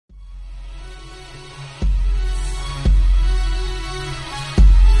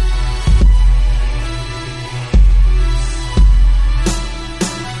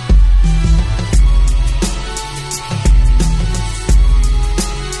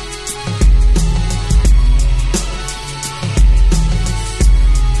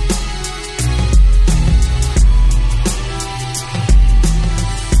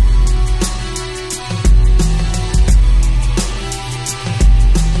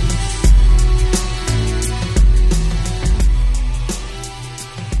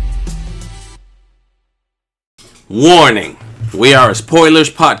Warning, we are a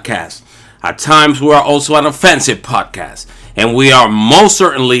spoilers podcast. At times we are also an offensive podcast. And we are most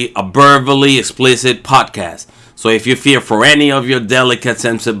certainly a verbally explicit podcast. So if you fear for any of your delicate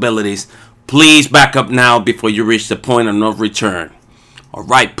sensibilities, please back up now before you reach the point of no return.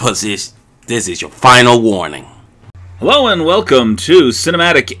 Alright, pussies, this is your final warning. Hello and welcome to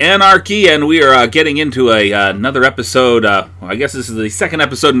Cinematic Anarchy, and we are getting into another episode, I guess this is the second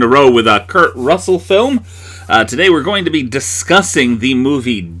episode in a row with a Kurt Russell film. Today we're going to be discussing the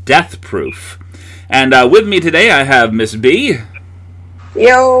movie Death Proof. And with me today I have Miss B.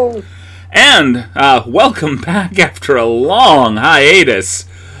 Yo! And welcome back after a long hiatus,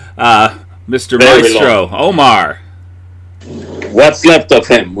 Mr. Very Maestro, long. Omar. What's left of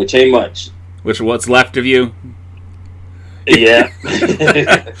him, which ain't much. What's left of you? Yeah.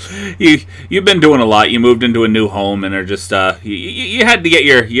 You've been doing a lot. You moved into a new home and are just you had to get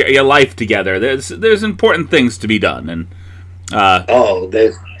your life together. There's important things to be done, and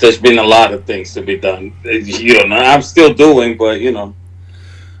there's been a lot of things to be done. You don't know. I'm still doing, but you know,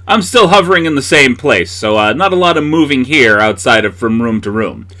 I'm still hovering in the same place. So not a lot of moving here outside of from room to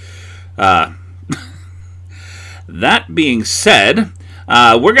room. That being said,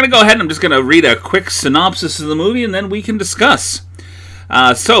 we're going to go ahead and I'm just going to read a quick synopsis of the movie and then we can discuss.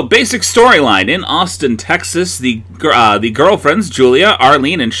 So, basic storyline. In Austin, Texas, the girlfriends, Julia,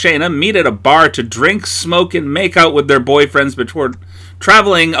 Arlene, and Shayna, meet at a bar to drink, smoke, and make out with their boyfriends before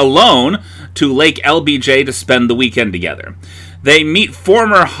traveling alone to Lake LBJ to spend the weekend together. They meet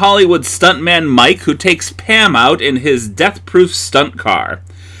former Hollywood stuntman Mike, who takes Pam out in his death-proof stunt car.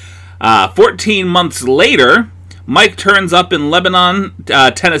 14 months later, Mike turns up in Lebanon,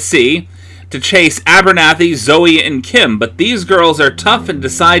 Tennessee, to chase Abernathy, Zoe, and Kim, but these girls are tough and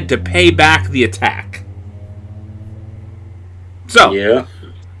decide to pay back the attack. So, yeah.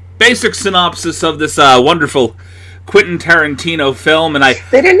 Basic synopsis of this wonderful Quentin Tarantino film, and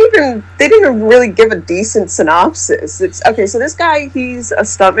They didn't even really give a decent synopsis. It's okay, so this guy, he's a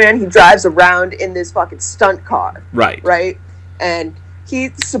stuntman, he drives around in this fucking stunt car. Right. And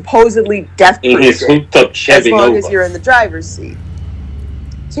he supposedly death-proofs In his hooked-up Chevy as long Nova. as you're in the driver's seat.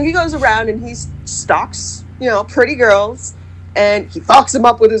 So he goes around and he stalks, pretty girls, and he fucks them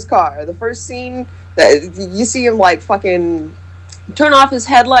up with his car. The first scene, that you see him, fucking turn off his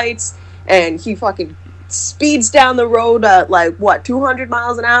headlights, and he fucking speeds down the road at, 200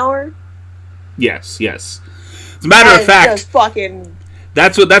 miles an hour? Yes. As a matter of fact, just fucking...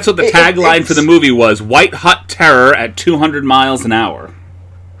 that's what the tagline for the movie was: White Hot Terror at 200 miles an hour.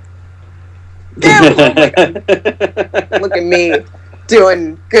 Damn, oh my God. Look at me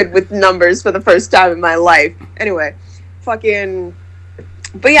doing good with numbers for the first time in my life. Anyway, but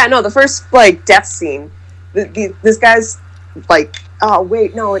yeah, no, the first death scene, this guy's oh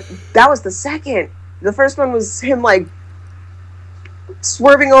wait, no, that was the second. The first one was him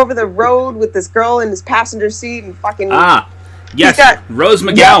swerving over the road with this girl in his passenger seat and fucking yes, Rose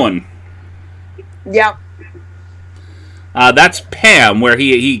McGowan. Yep. That's Pam, where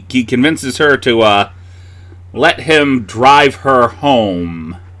he convinces her to let him drive her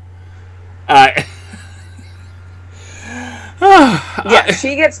home. Yeah,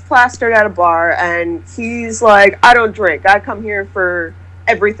 she gets plastered at a bar, and he's like, I don't drink. I come here for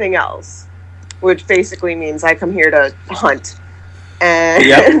everything else. Which basically means I come here to hunt. And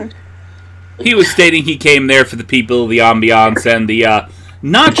Yep. He was stating he came there for the people, the ambiance, and the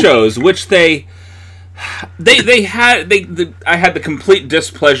nachos, which I had the complete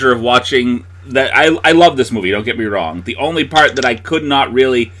displeasure of watching. That I love this movie, don't get me wrong. The only part that I could not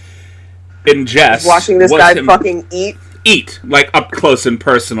really ingest watching this was guy him fucking eat, up close and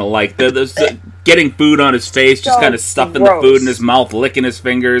personal, the getting food on his face, just kind of stuffing the food in his mouth, licking his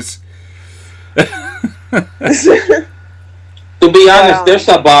fingers. To be honest, there's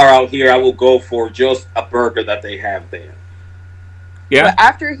a bar out here I will go for just a burger that they have there. Yeah. But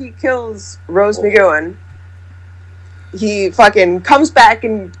after he kills Rose McGowan, he fucking comes back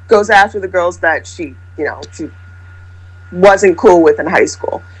and goes after the girls that she wasn't cool with in high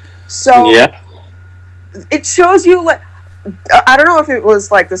school. So yeah, it shows you I don't know if it was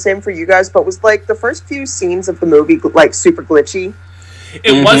the same for you guys, but was the first few scenes of the movie super glitchy.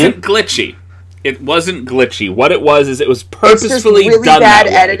 It wasn't glitchy. It wasn't glitchy. What it was is it was purposefully really done bad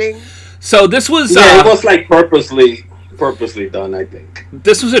that way. editing. So this was it was purposely done, I think.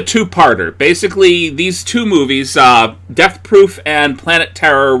 This was a two-parter. Basically, these two movies, Death Proof and Planet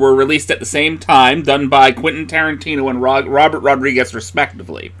Terror, were released at the same time, done by Quentin Tarantino and Robert Rodriguez,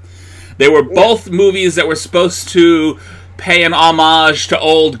 respectively. They were both movies that were supposed to pay an homage to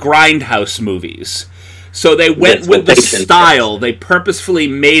old Grindhouse movies. So they went with the exploitation style. They purposefully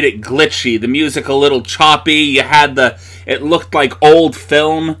made it glitchy. The music a little choppy. You had it looked like old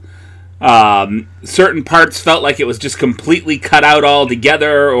film. Certain parts felt like it was just completely cut out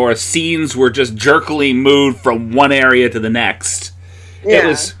altogether, or scenes were just jerkily moved from one area to the next.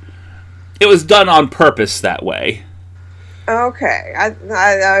 Yeah. It was done on purpose that way. Okay.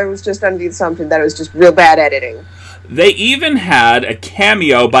 I was just under the assumption that it was just real bad editing. They even had a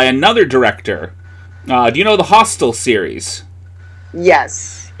cameo by another director. Do you know the Hostel series?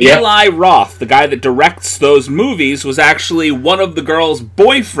 Yes. Yep. Eli Roth, the guy that directs those movies, was actually one of the girl's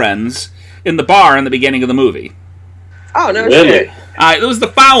boyfriends in the bar in the beginning of the movie. Oh, no Really? shit. It was the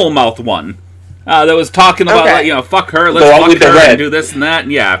foul-mouthed one that was talking about, Okay. like, fuck her, The let's one fuck with the her red. and do this and that.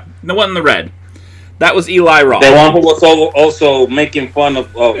 And yeah, the one in the red. That was Eli Roth. The one who was also making fun of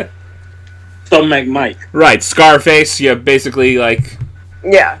Stomach Mike. Right, Scarface, yeah, basically, like,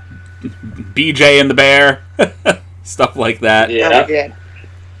 Yeah. BJ and the Bear. Stuff like that. Yeah. Oh, yeah.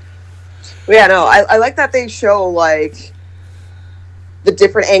 But yeah, no, I like that they show, like, the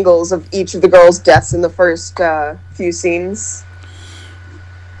different angles of each of the girls' deaths in the first few scenes.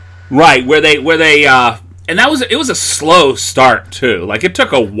 Right, where they and it was a slow start too. Like, it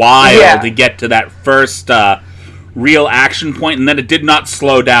took a while to get to that first real action point, and then it did not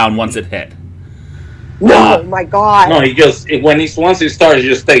slow down once it hit. No, my God. No, once he starts, he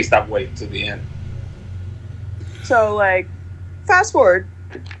just stays that way to the end. So, like, fast forward,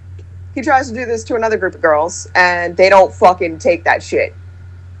 he tries to do this to another group of girls, and they don't fucking take that shit.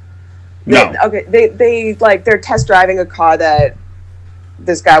 No. They're test driving a car that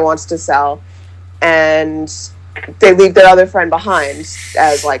this guy wants to sell, and they leave their other friend behind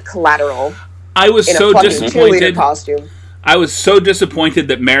as, like, collateral I was in so a fucking disappointed. cheerleader costume. I was so disappointed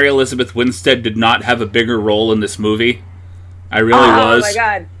that Mary Elizabeth Winstead did not have a bigger role in this movie. I really was. Oh my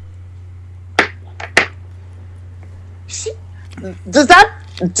God. Does that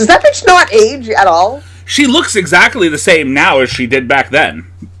bitch not age at all? She looks exactly the same now as she did back then.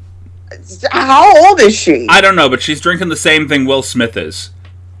 How old is she? I don't know, but she's drinking the same thing Will Smith is.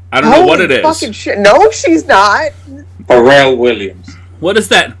 I don't know what it is. Fucking shit. No, she's not. Pharrell Williams. What is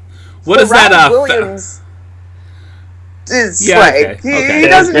that? What is that? Pharrell Williams is Yeah, like okay, okay. he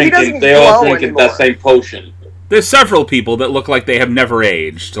doesn't They all glow drinking anymore. that same potion. There's several people that look like they have never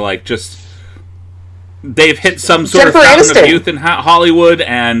aged. Like, just they've hit some sort Jennifer of fountain Aniston. of youth in Hollywood,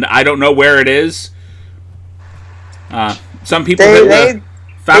 and I don't know where it is. Some people hit the They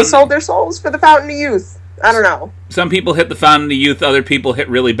fountain. sold their souls for the Fountain of Youth. I don't know. Some people hit the fountain of youth. Other people hit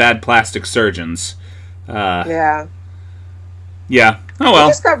really bad plastic surgeons. Yeah. Yeah. Oh They well.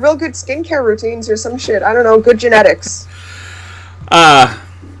 just got real good skincare routines or some shit. I don't know. Good genetics. But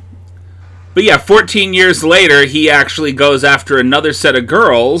yeah, 14 years later, he actually goes after another set of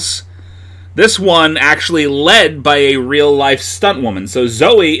girls. This one actually led by a real-life stunt woman. So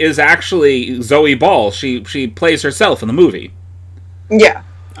Zoe is actually Zoe Ball. She plays herself in the movie. Yeah.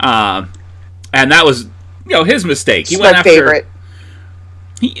 And that was, his mistake. He It's went my after. favorite.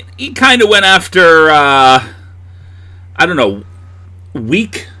 He kind of went after. I don't know,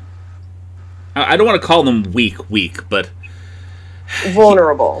 weak. I don't want to call them weak, but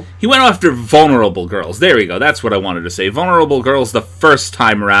Vulnerable. he went after vulnerable girls. There we go. That's what I wanted to say. Vulnerable girls the first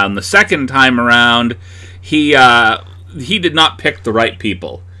time around. The second time around, he did not pick the right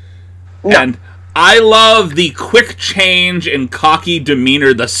people. No. And I love the quick change in cocky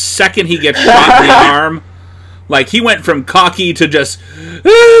demeanor the second he gets shot in the arm. Like, he went from cocky to just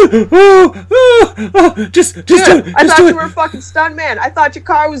Dude, just I do thought it. you were a fucking stunt man. I thought your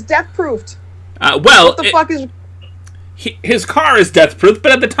car was death-proofed. Well, What the fuck is... his car is death-proof,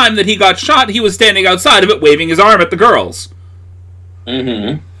 but at the time that he got shot, he was standing outside of it waving his arm at the girls.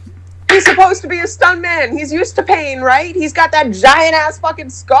 Mm-hmm. He's supposed to be a stunt man. He's used to pain, right? He's got that giant-ass fucking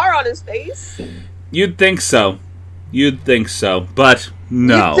scar on his face. You'd think so. But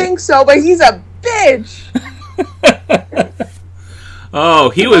no. You think so, but he's a bitch. Oh,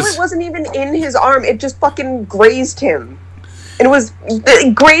 he The was... bullet wasn't even in his arm. It just fucking grazed him.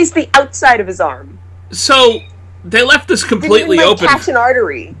 It grazed the outside of his arm. So, they left this completely Didn't even, open. catch an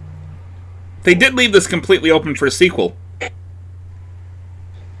artery. They did leave this completely open for a sequel.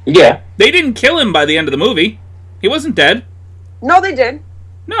 Yeah. They didn't kill him by the end of the movie. He wasn't dead. No, they did.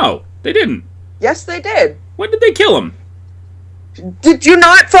 No, they didn't. Yes, they did. When did they kill him? Did you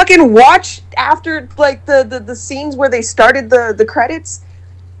not fucking watch after, like, the scenes where they started the credits?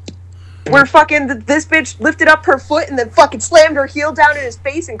 Where fucking this bitch lifted up her foot and then fucking slammed her heel down in his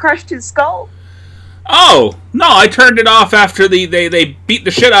face and crushed his skull? Oh, no, I turned it off after they beat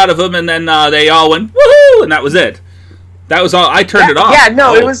the shit out of him, and then they all went, woohoo, and that was it. That was all. I turned it off. Yeah,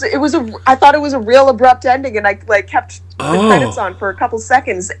 no, it was I thought it was a real abrupt ending, and I kept the credits on for a couple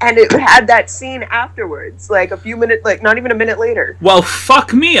seconds, and it had that scene afterwards, like a few minutes, like not even a minute later. Well,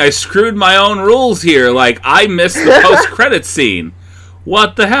 fuck me, I screwed my own rules here. Like, I missed the post-credit scene.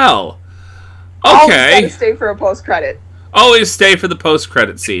 What the hell? Okay. Always stay for a post-credit. Always stay for the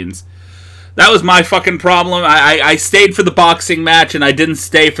post-credit scenes. That was my fucking problem. I stayed for the boxing match, and I didn't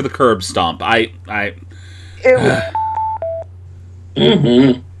stay for the curb stomp.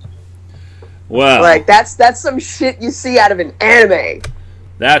 Mm-hmm. Well, like that's some shit you see out of an anime.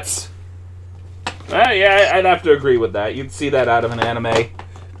 That's yeah, I'd have to agree with that. You'd see that out of an anime.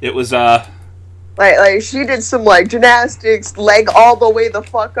 It was like she did some like gymnastics, leg all the way the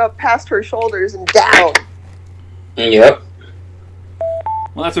fuck up past her shoulders and down. Yep.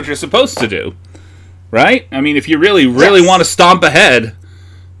 Well, that's what you're supposed to do, right? I mean, if you really want to stomp ahead,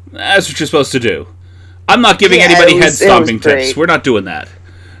 that's what you're supposed to do. I'm not giving anybody head stomping tips. We're not doing that.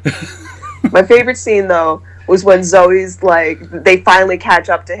 My favorite scene, though, was when Zoe's, like, they finally catch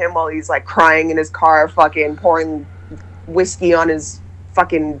up to him while he's, like, crying in his car, fucking pouring whiskey on his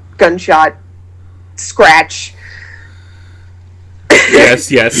fucking gunshot scratch. Yes.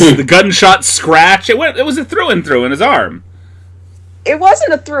 The gunshot scratch. It was a through and through in his arm. It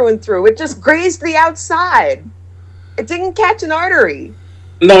wasn't a through and through. It just grazed the outside. It didn't catch an artery.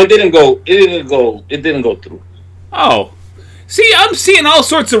 No, it didn't go. It didn't go through. Oh, see, I'm seeing all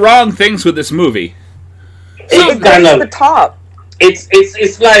sorts of wrong things with this movie. It goes to the top. It's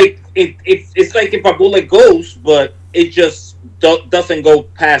like it's like if a bullet goes, but it just doesn't go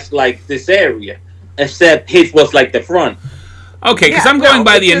past like this area, except his was like the front. Okay, because I'm going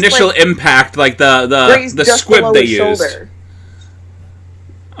by the initial impact, like the squib they used. Shoulder.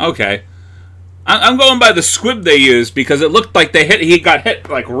 Okay. I'm going by the squib they used because it looked like he got hit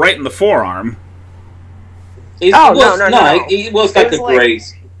like right in the forearm. No. It was like a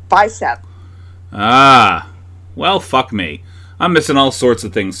graze. Bicep. Ah. Well, fuck me. I'm missing all sorts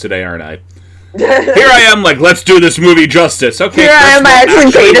of things today, aren't I? Here I am, like, let's do this movie justice. Okay, here I am, I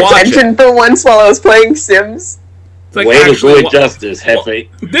actually paid attention for once while I was playing Sims. It's like, way to do it justice, Hefe.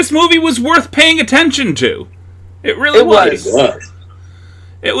 This movie was worth paying attention to. It really was.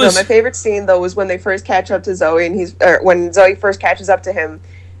 It was. No, my favorite scene though was when they first catch up to Zoe, and when Zoe first catches up to him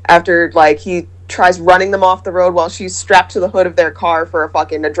after like he tries running them off the road while she's strapped to the hood of their car for a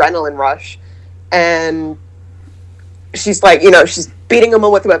fucking adrenaline rush, and she's like, she's beating him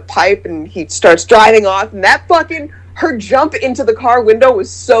with a pipe, and he starts driving off, and that fucking her jump into the car window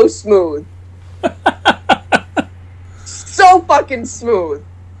was so smooth, so fucking smooth.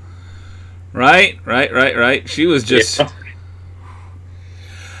 Right. She was just. Yeah.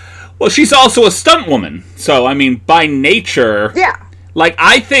 Well, she's also a stunt woman, so I mean, by nature, yeah. Like,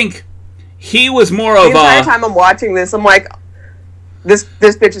 I think he was more of a. The entire time I'm watching this, I'm like, this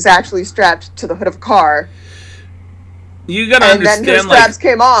bitch is actually strapped to the hood of a car. You gotta understand, then her straps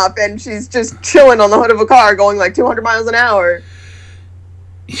came off, and she's just chilling on the hood of a car, going like 200 miles an hour.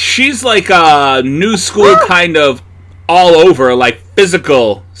 She's like a new school kind of all over, like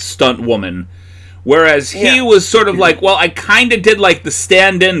physical stunt woman. Whereas he was sort of like, well, I kind of did like the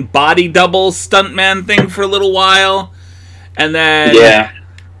stand-in body double stuntman thing for a little while, and then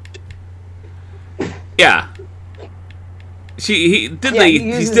he did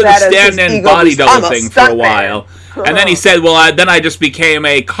the stand-in body double thing for a while, and then he said, well, then I just became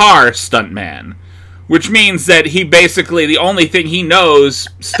a car stuntman, which means that he basically the only thing he knows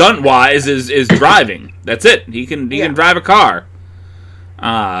stunt-wise is driving. That's it. He can drive a car.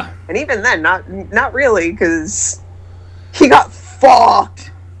 And even then, not really, because he got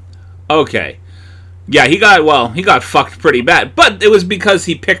fucked. Okay. Yeah, he got fucked pretty bad. But it was because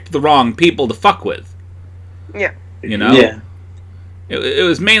he picked the wrong people to fuck with. Yeah. You know? Yeah. It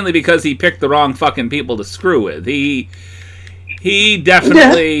was mainly because he picked the wrong fucking people to screw with. He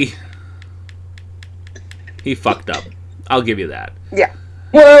definitely... He fucked up. I'll give you that. Yeah.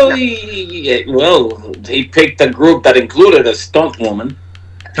 Well, he picked a group that included a stunt woman.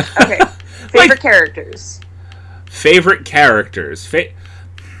 Okay. Favorite characters. Favorite characters.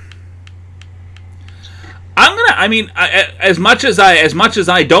 As much as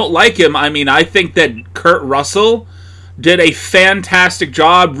I don't like him, I mean, I think that Kurt Russell did a fantastic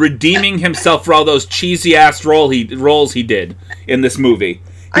job redeeming himself for all those cheesy ass roles he did in this movie.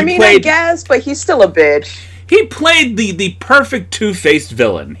 I guess, but he's still a bitch. He played the perfect two-faced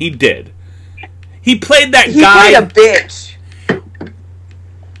villain. He did. He played that guy. He played a bitch.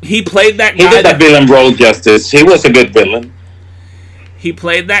 He played that guy. He did the villain role justice. He was a good villain. He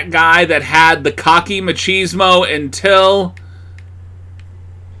played that guy that had the cocky machismo until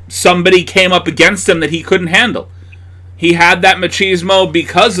somebody came up against him that he couldn't handle. he had that machismo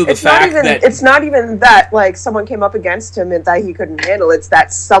because of the It's not fact even. that It's not even that like someone came up against him and that he couldn't handle. It's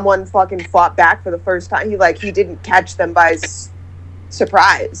that someone fucking fought back for the first time. He didn't catch them by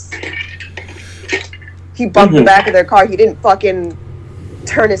surprise. He bumped the back of their car. He didn't fucking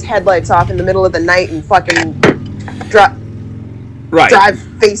turn his headlights off in the middle of the night and fucking drive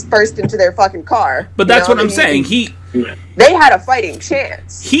face first into their fucking car. But that's what I'm saying. They had a fighting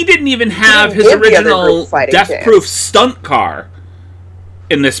chance. He didn't even have his original death-proof stunt car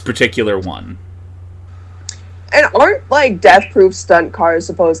in this particular one. And aren't, like, death-proof stunt cars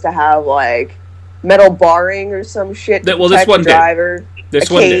supposed to have, like, metal barring or some shit to this one driver?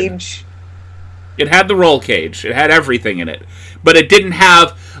 This a one cage? Did. It had the roll cage. It had everything in it. But it didn't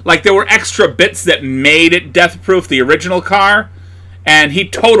have... Like, there were extra bits that made it death-proof, the original car, and he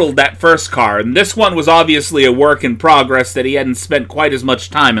totaled that first car. And this one was obviously a work in progress that he hadn't spent quite as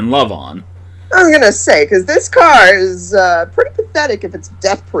much time and love on. I was gonna say, because this car is pretty pathetic if it's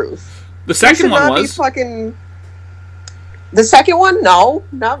death-proof. The second one was... The second one? No,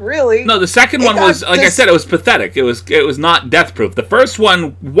 not really. No, the second one was, like I said, it was pathetic. It was not death-proof. The first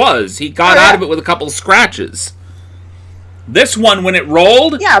one was. He got out of it with a couple of scratches. This one, when it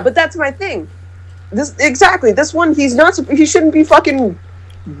rolled... Yeah, but that's my thing. This one, he shouldn't be fucking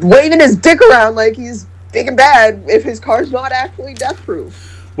waving his dick around like he's big and bad if his car's not actually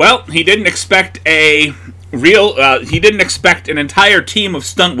death-proof. Well, he didn't expect he didn't expect an entire team of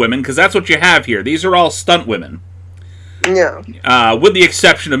stunt women, because that's what you have here. These are all stunt women. Yeah. With the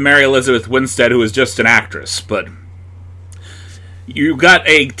exception of Mary Elizabeth Winstead, who is just an actress, but... You got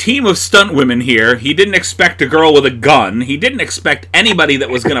a team of stunt women here. He didn't expect a girl with a gun. He didn't expect anybody that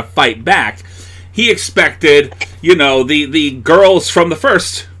was going to fight back. He expected, the girls from the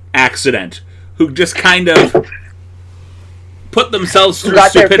first accident who just kind of put themselves through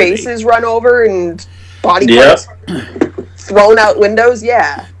stupidity. Their faces run over and body parts thrown out windows,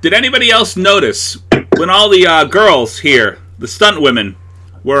 yeah. Did anybody else notice when all the girls here, the stunt women,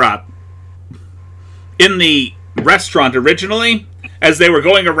 were in the restaurant originally, as they were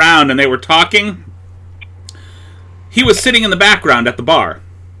going around and they were talking, he was sitting in the background at the bar.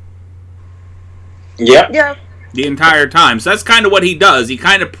 Yeah. The entire time. So that's kind of what he does. He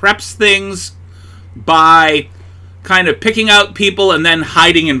kind of preps things by kind of picking out people and then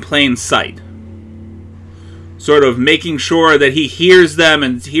hiding in plain sight. Sort of making sure that he hears them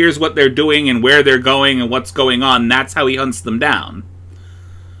and hears what they're doing and where they're going and what's going on. And that's how he hunts them down.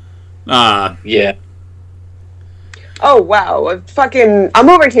 Yeah. Oh, wow. I'm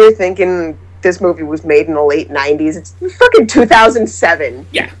over here thinking this movie was made in the late 90s. It's fucking 2007.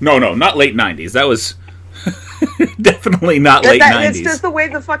 Yeah. No, not late 90s. That was definitely not late 90s. It's just the way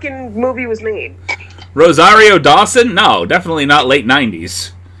the fucking movie was made. Rosario Dawson? No, definitely not late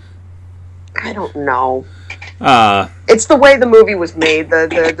 90s. I don't know. It's the way the movie was made.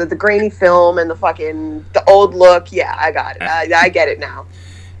 The grainy film and the old look. Yeah, I got it. I get it now.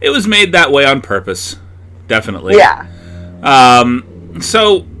 It was made that way on purpose. Definitely. Yeah.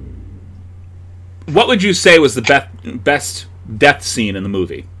 So, what would you say was the best death scene in the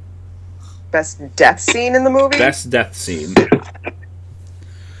movie? Best death scene in the movie? Best death scene.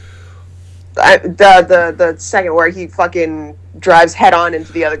 The second where he fucking drives head on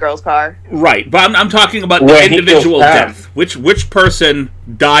into the other girl's car. Right, but I'm talking about the individual death. Which person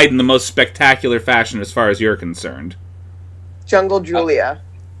died in the most spectacular fashion as far as you're concerned? Jungle Julia.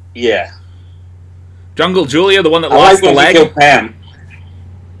 Yeah. Jungle Julia, the one that lost the leg? Killed Pam.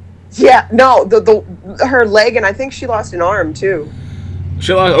 Yeah, no, her leg, and I think she lost an arm too.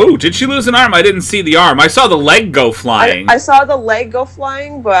 Did she lose an arm? I didn't see the arm. I saw the leg go flying. I saw the leg go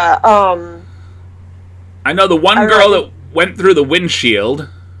flying, but I know the one girl that went through the windshield.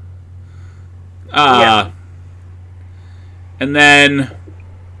 Yeah. And then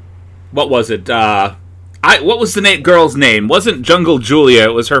what was it? What was the girl's name? It wasn't Jungle Julia.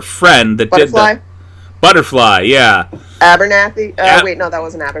 It was her friend that did the Butterfly. Yeah. Abernathy. Wait, no, that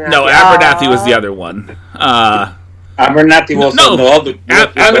wasn't Abernathy. No, Abernathy was the other one. Abernathy was the other.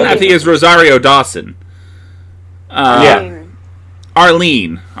 Abernathy is Rosario Dawson. Arlene.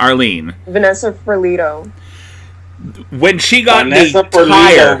 Vanessa Ferlito. When she got Vanessa the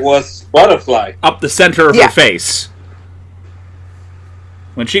tire was Butterfly up the center of her face.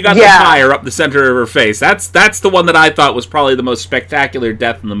 When she got the tire up the center of her face, that's the one that I thought was probably the most spectacular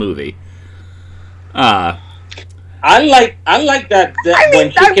death in the movie. I like that. I mean,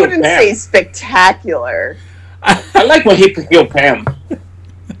 when he I killed wouldn't Pam. say spectacular. I like when he killed Pam.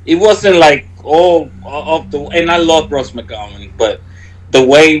 It wasn't like and I love Rose McGowan, but the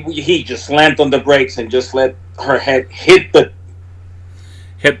way he just slammed on the brakes and just let her head hit the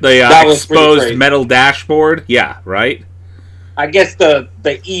exposed metal dashboard. Yeah, right. I guess the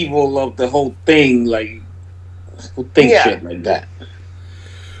evil of the whole thing, like, who thinks shit like that?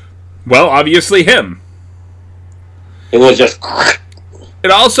 Well, obviously him. It was just.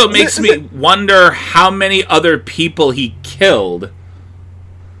 It also makes me wonder how many other people he killed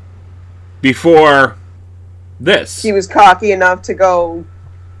before this. He was cocky enough to go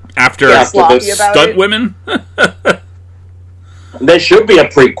after sloppy about stunt it. women. There should be a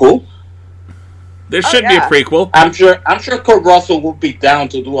prequel. There should be a prequel. I'm sure Kurt Russell would be down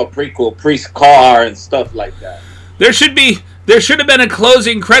to do a prequel, pre-Scar and stuff like that. There should have been a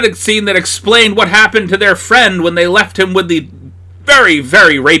closing credit scene that explained what happened to their friend when they left him with the very,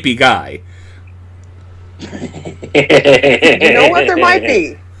 very rapey guy. You know what? There might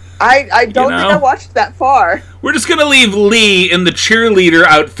be. I don't think I watched that far. We're just gonna leave Lee in the cheerleader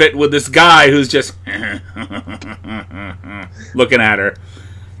outfit with this guy who's just looking at her.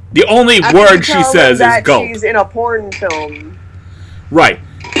 The only word she says is gulp. She's in a porn film. Right.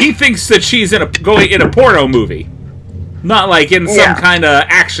 He thinks that she's going in a porno movie, not like in some kind of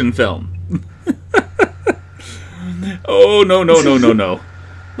action film. Oh no!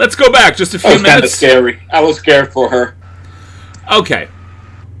 Let's go back just a few minutes. Kind of scary. I was scared for her. Okay.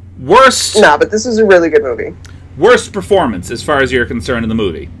 Worst. No, but this is a really good movie. Worst performance, as far as you're concerned, in the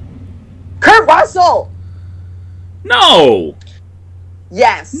movie. Kurt Russell. No.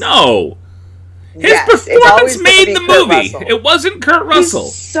 Yes. No. His performance made the movie. It wasn't Kurt Russell.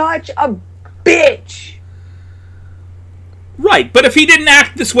 He's such a bitch. Right, but if he didn't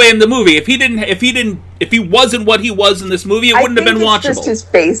act this way in the movie, if he wasn't what he was in this movie, it wouldn't have been watchable. Just his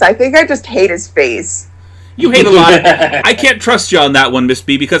face. I think I just hate his face. You hate a lot. I can't trust you on that one, Miss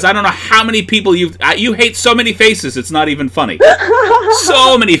B, because I don't know how many people you hate so many faces. It's not even funny.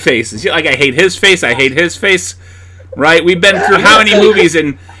 So many faces. Like, I hate his face. I hate his face. Right? We've been through how many movies,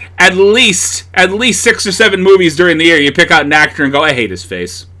 and at least 6 or 7 movies during the year, you pick out an actor and go, I hate his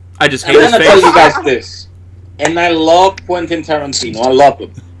face. I just hate his face. I'm going to tell you guys this. And I love Quentin Tarantino. I love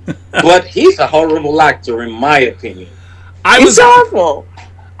him. But he's a horrible actor, in my opinion. He's awful.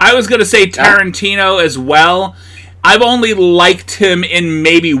 I was going to say Tarantino as well. I've only liked him in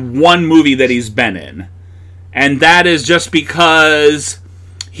maybe one movie that he's been in. And that is just because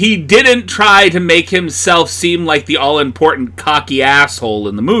he didn't try to make himself seem like the all-important cocky asshole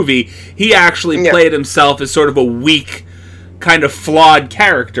in the movie. He actually played himself as sort of a weak, kind of flawed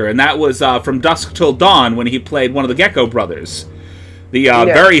character. And that was From Dusk Till Dawn, when he played one of the Gecko brothers. The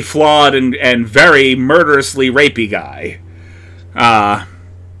very flawed and very murderously rapey guy.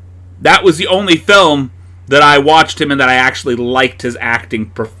 That was the only film that I watched him in that I actually liked his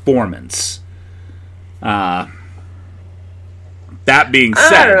acting performance. That being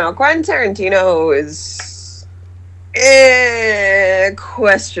said, I don't know. Quentin Tarantino is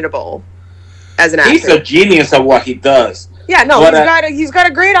questionable as an actor. He's a genius at what he does. Yeah, no, he's got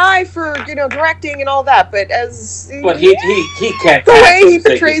a great eye for directing and all that, but he can't. The way he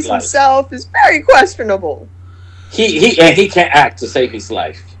portrays himself is very questionable. He can't act to save his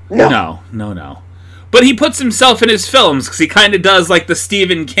life. No. But he puts himself in his films because he kind of does like the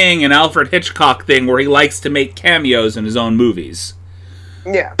Stephen King and Alfred Hitchcock thing where he likes to make cameos in his own movies.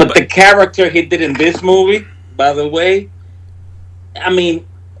 Yeah. But the character he did in this movie, by the way, I mean,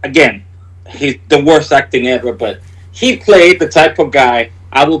 again, he's the worst acting ever, but he played the type of guy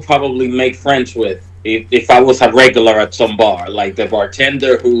I would probably make friends with if I was a regular at some bar, like the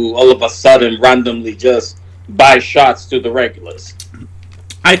bartender who all of a sudden randomly just buys shots to the regulars.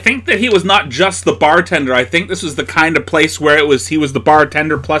 I think that he was not just the bartender. I think this was the kind of place where he was the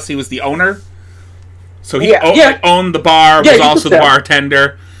bartender plus he was the owner. So he owned the bar, was also the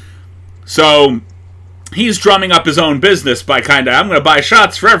bartender. So he's drumming up his own business by I'm going to buy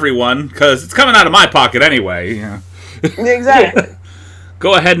shots for everyone because it's coming out of my pocket anyway. Yeah. Exactly.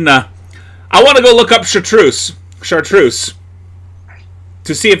 Go ahead and I want to go look up chartreuse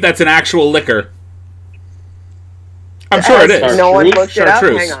to see if that's an actual liquor. I'm sure it is. No one looked it up.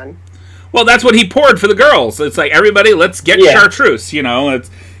 Hang on. Well, that's what he poured for the girls. It's like, everybody, let's get chartreuse.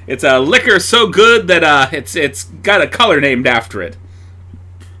 It's a liquor so good that it's got a color named after it.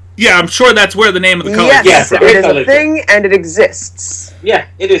 Yeah, I'm sure that's where the name of the color is from. It is a thing, and it exists. Yeah,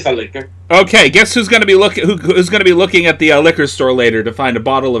 it is a liquor. Okay, guess who's going to be looking at the liquor store later to find a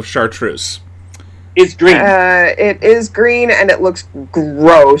bottle of chartreuse? It's green. It is green, and it looks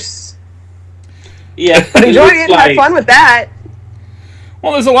gross. Yeah, but enjoy it and have fun with that.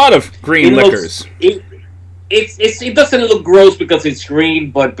 Well, there's a lot of green liquors. It doesn't look gross because it's green,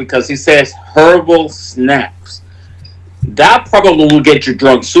 but because it says herbal snacks. That probably will get you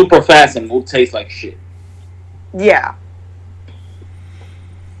drunk super fast and will taste like shit. Yeah.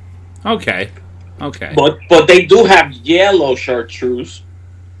 Okay. Okay. But they do have yellow chartreuse.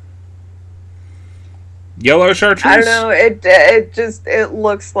 Yellow chartreuse? I don't know. It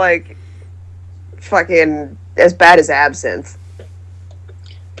looks like fucking as bad as absinthe.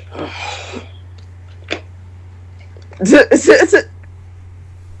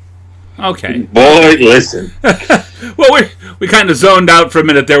 Okay. Boy, listen. Well, we kind of zoned out for a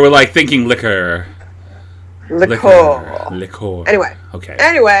minute there. We're like thinking liquor. Liquor. Anyway. Okay.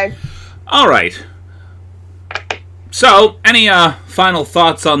 Anyway. All right. So, any final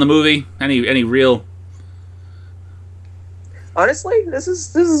thoughts on the movie? Any real? Honestly, this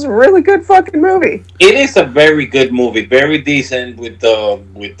is a really good fucking movie. It is a very good movie, very decent with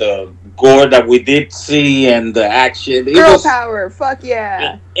the gore that we did see and the action. Girl power, fuck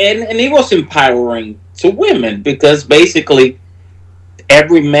yeah. And it was empowering to women because basically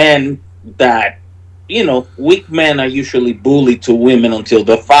every man that, you know, weak men are usually bullied to women until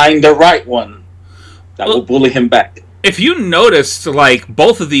they find the right one that will bully him back. If you noticed, like,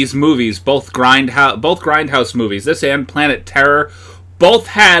 both of these movies, both Grindhouse movies, this and Planet Terror, both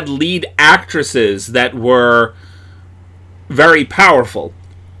had lead actresses that were very powerful.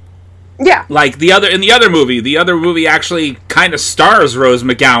 Yeah. Like, in the other movie actually kind of stars Rose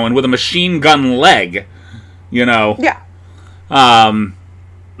McGowan with a machine gun leg, you know? Yeah.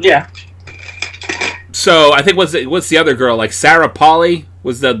 Yeah. So, I think, what's the other girl? Like, Sarah Polley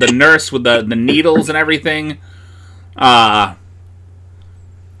was the nurse with the needles and everything.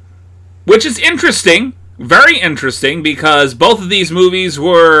 Which is interesting, very interesting, because both of these movies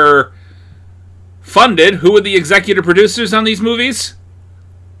were funded. Who were the executive producers on these movies?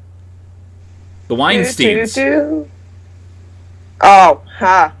 The Weinsteins. Oh,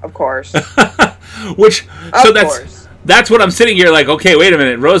 of course. That's what I'm sitting here like, okay, wait a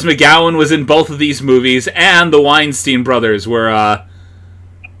minute. Rose McGowan was in both of these movies, and the Weinstein brothers were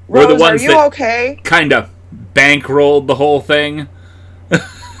Rose, the ones are you that okay? kind of bankrolled the whole thing.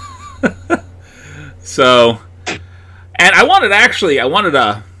 So, and I wanted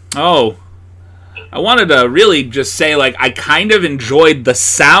to really just say, like, I kind of enjoyed the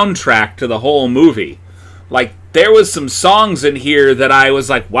soundtrack to the whole movie. Like, there was some songs in here that I was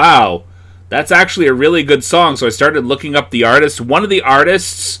like, wow, that's actually a really good song. So I started looking up the artist. One of the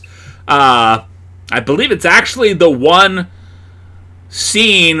artists, I believe it's actually the one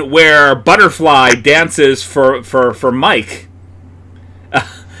scene where Butterfly dances for Mike.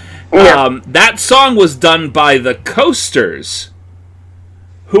 That song was done by the Coasters,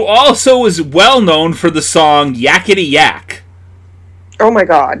 who also was well known for the song Yakety Yak. Oh my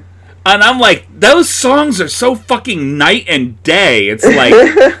god. And I'm like, those songs are so fucking night and day. It's like,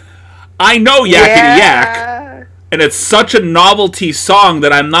 I know Yakety Yak, and it's such a novelty song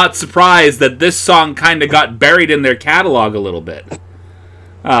that I'm not surprised that this song kind of got buried in their catalog a little bit.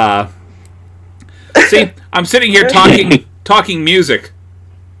 See, I'm sitting here talking music,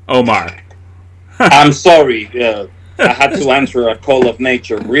 Omar. I'm sorry. I had to answer a call of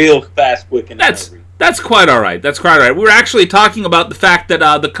nature real fast, quick, and That's quite all right. That's quite all right. We were actually talking about the fact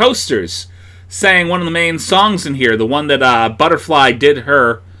that the Coasters sang one of the main songs in here, the one that Butterfly did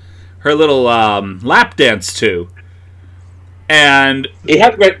her little lap dance to. And it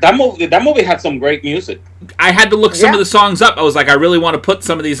had that movie had some great music. I had to look some of the songs up. I was like, I really want to put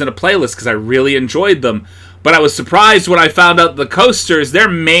some of these in a playlist because I really enjoyed them. But I was surprised when I found out the Coasters, their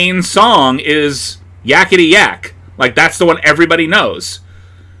main song is Yakety Yak. Like, that's the one everybody knows.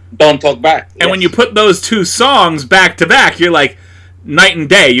 Don't Talk Back. And when you put those two songs back to back, you're like, night and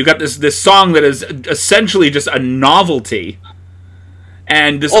day. You got this song that is essentially just a novelty.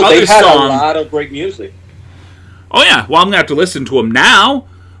 And this other they had song, a lot of great music. Oh yeah, well I'm gonna have to listen to them now.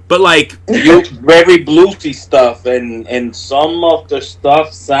 But like, very bluesy stuff, and some of the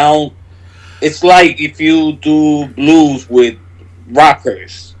stuff sound. It's like if you do blues with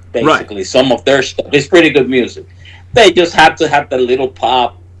rockers, basically. Right. Some of their stuff, it's pretty good music. They just had to have the little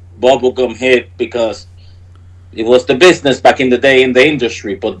pop bubblegum hit because it was the business back in the day in the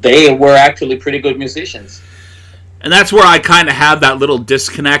industry. But they were actually pretty good musicians. And that's where I kind of have that little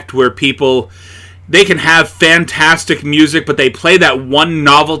disconnect where people, they can have fantastic music, but they play that one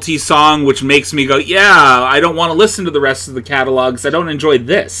novelty song, which makes me go, yeah, I don't want to listen to the rest of the catalogs. I don't enjoy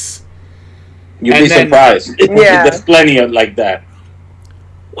this. You'd be surprised. Yeah. There's plenty of like that.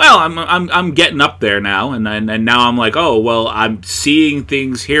 Well, I'm getting up there now, and now I'm like, oh, well, I'm seeing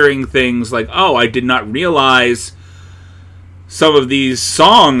things, hearing things, like, oh, I did not realize some of these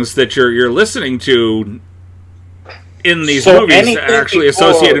songs that you're listening to in these movies are actually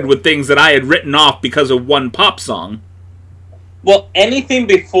associated with things that I had written off because of one pop song. Well, anything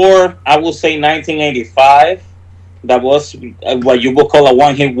before, I will say 1985, that was what you would call a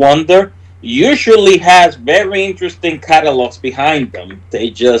one-hit wonder, usually has very interesting catalogs behind them. They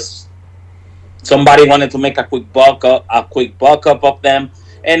just somebody wanted to make a quick buck up of them,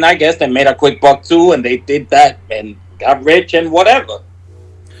 and I guess they made a quick buck too, and they did that and got rich and whatever.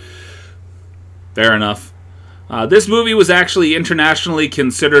 Fair enough. This movie was actually internationally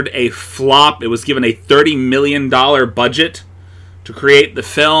considered a flop. It was given a $30 million budget to create the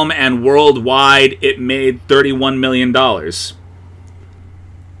film, and worldwide it made $31 million.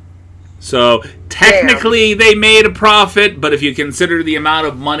 So technically they made a profit, but if you consider the amount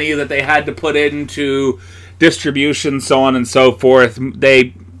of money that they had to put into distribution, so on and so forth,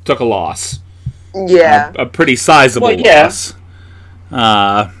 they took a loss. Yeah. A pretty sizable loss.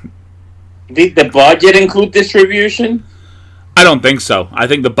 Did the budget include distribution? I don't think so. I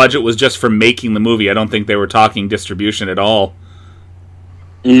think the budget was just for making the movie. I don't think they were talking distribution at all.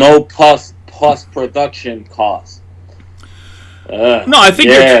 No post-production cost. No, I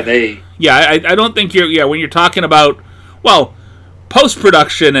think I don't think you're. Yeah, when you're talking about, well,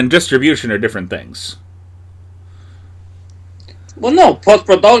 post-production and distribution are different things. Well, no,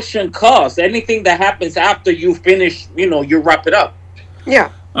 post-production costs. Anything that happens after you finish, you wrap it up.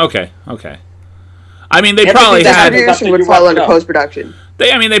 Yeah. Okay. I mean, they probably had distribution would fall under post-production.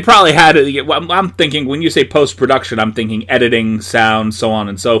 They probably had it. I'm thinking when you say post-production, I'm thinking editing, sound, so on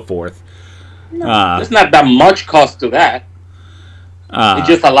and so forth. No, there's not that much cost to that. It's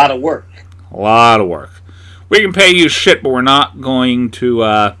just a lot of work. A lot of work. We can pay you shit, but we're not going to.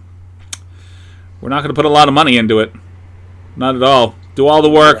 We're not going to put a lot of money into it. Not at all. Do all the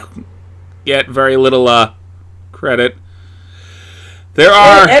work, get very little credit. There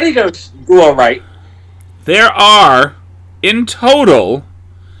are editors do all right. There are, in total,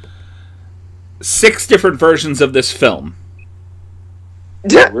 6 different versions of this film.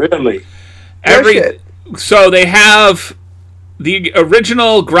 Really? So they have the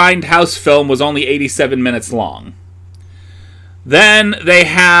original Grindhouse film was only 87 minutes long. Then they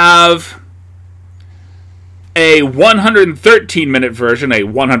have a 113-minute version, a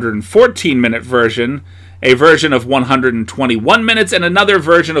 114-minute version, a version of 121 minutes, and another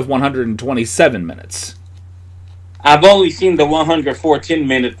version of 127 minutes. I've only seen the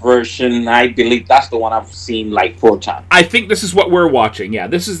 114-minute version. I believe that's the one I've seen like 4 times. I think this is what we're watching. Yeah,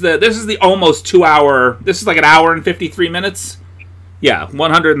 this is the almost 2 hour. This is like an hour and 53 minutes. Yeah,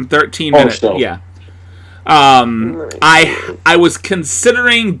 113 minutes. So. Yeah. I was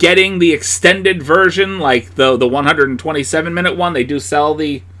considering getting the extended version, like the 127-minute one. They do sell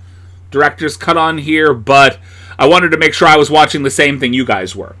the director's cut on here, but I wanted to make sure I was watching the same thing you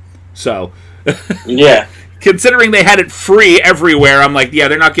guys were. So, yeah. Considering they had it free everywhere, I'm like, yeah,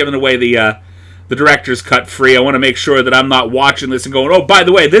 they're not giving away the director's cut free. I want to make sure that I'm not watching this and going, oh, by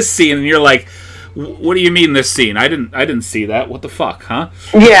the way, this scene, and you're like, what do you mean this scene? I didn't see that. What the fuck, huh?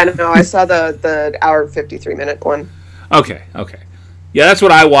 Yeah, no, I saw the hour 53-minute one. Okay. Yeah, that's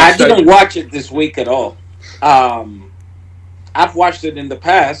what I watched. I didn't watch it this week at all. I've watched it in the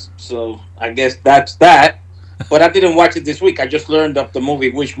past, so I guess that's that. But I didn't watch it this week. I just learned of the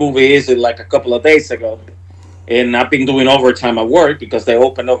movie, which movie is it, like a couple of days ago. And I've been doing overtime at work because they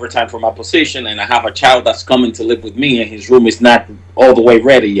opened overtime for my position, and I have a child that's coming to live with me, and his room is not all the way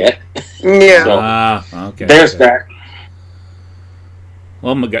ready yet. Yeah. So, okay. There's that.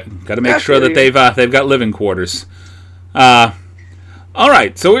 Well, got to make sure that they've got living quarters. All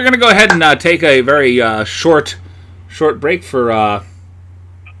right, so we're gonna go ahead and take a very short break for. I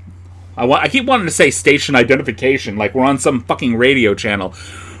keep wanting to say station identification, like we're on some fucking radio channel.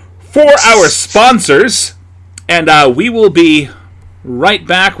 For our sponsors. And we will be right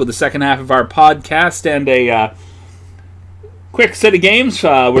back with the second half of our podcast and a quick set of games.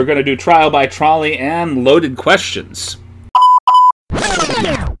 We're going to do Trial by Trolley and Loaded Questions.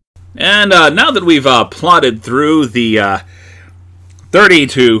 And now that we've plodded through the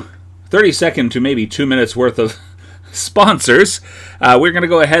 30 second to maybe 2 minutes worth of sponsors, we're going to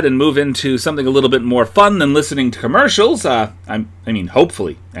go ahead and move into something a little bit more fun than listening to commercials. I mean,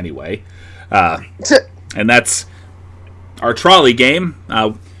 hopefully, anyway. And that's our trolley game.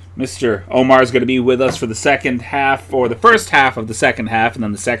 Mr. Omar is going to be with us for the second half, or the first half of the second half, and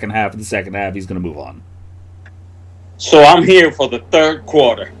then the second half of the second half, he's going to move on. So I'm here for the third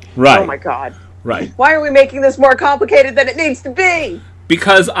quarter. Right. Oh my God. Right. Why are we making this more complicated than it needs to be?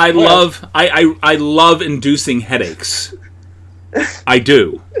 Because I love inducing headaches. I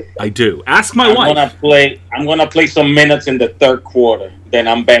do. Ask my wife. I'm gonna play some minutes in the third quarter. Then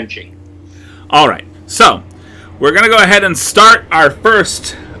I'm benching. All right. So we're gonna go ahead and start our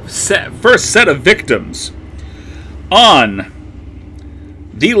first set of victims on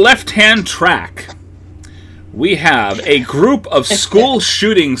the left-hand track. we have a group of school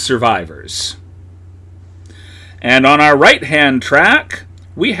shooting survivors. And on our right-hand track,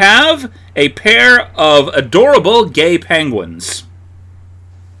 we have a pair of adorable gay penguins.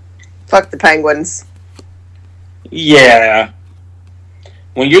 Fuck the penguins. Yeah.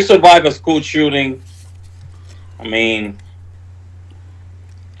 When you survive a school shooting, I mean,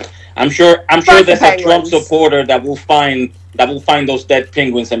 I'm sure Fuck there's the a Trump penguins. supporter that will find those dead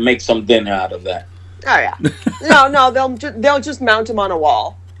penguins and make some dinner out of that. Oh yeah. No, they'll just mount them on a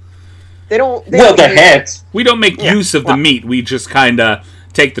wall. They don't. Well, their use- heads. We don't make use of the meat. We just kind of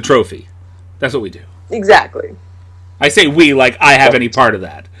take the trophy. That's what we do. Exactly. I say we like I have any part of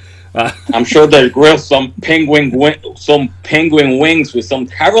that. I'm sure they'll grill some penguin wings with some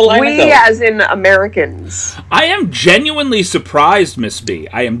Carolina. We, goat. as in Americans. I am genuinely surprised, Miss B.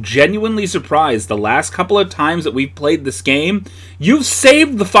 I am genuinely surprised the last couple of times that we've played this game, you've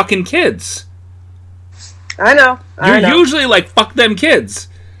saved the fucking kids. I know. I You're know. usually like, fuck them kids.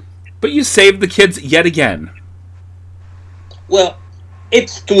 But you saved the kids yet again. Well,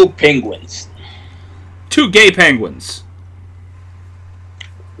 it's two penguins. 2 gay penguins.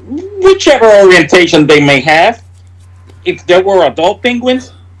 Whichever orientation they may have. If there were adult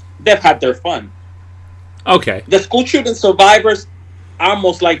penguins, they've had their fun. Okay. The school shooting survivors are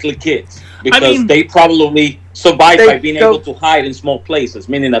most likely kids because mean- they probably survive They by being go- able to hide in small places,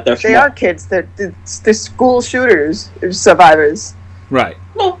 meaning that they're They small. are kids. They're school shooters, survivors. Right.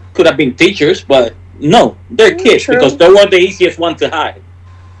 Well, could have been teachers, but no, they're kids true. because they were the easiest one to hide.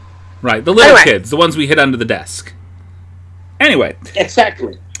 Right. The little Anyway. kids, the ones we hid under the desk. Anyway,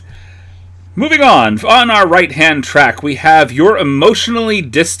 Exactly. moving on. On our right-hand track, we have your emotionally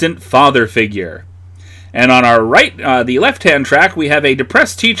distant father figure. And on our the left-hand track, we have a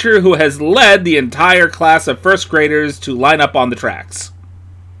depressed teacher who has led the entire class of first graders to line up on the tracks.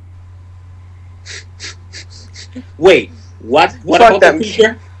 Wait, what? What Fuck about them. the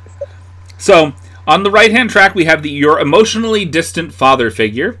teacher? So, on the right-hand track, we have your emotionally distant father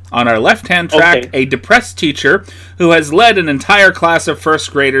figure. On our left-hand track, Okay. a depressed teacher who has led an entire class of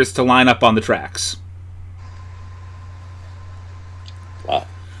first graders to line up on the tracks. Wow.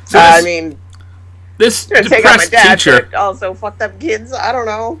 So I mean, this I'm gonna take out my depressed dad, teacher, but also fuck them kids. I don't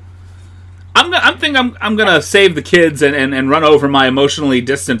know. I'm gonna save the kids and run over my emotionally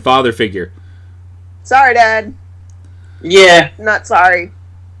distant father figure. Sorry, Dad. Yeah, Not sorry.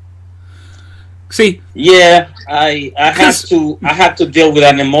 See, yeah. I Because- have to deal with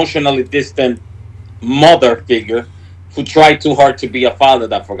an emotionally distant mother figure who tried too hard to be a father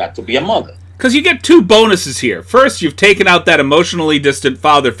that forgot to be a mother. because you get 2 bonuses here. First, you've taken out that emotionally distant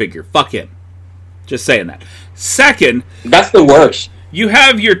father figure. Fuck him. Just saying that. Second, That's the worst. you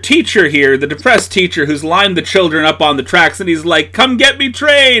have your teacher here, the depressed teacher, who's lined the children up on the tracks, and he's like, "Come get me,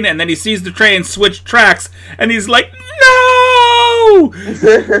 train!" And then he sees the train switch tracks, and he's like, "No!"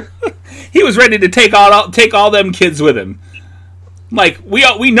 He was ready to take all them kids with him. Like,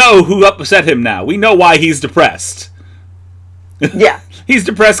 we know who upset him now. We know why he's depressed. Yeah. He's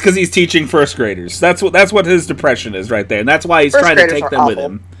depressed because he's teaching first graders. That's what his depression is right there, and that's why he's First trying to graders take are them with awful.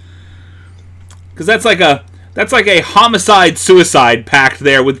 him. Because that's like a homicide-suicide pact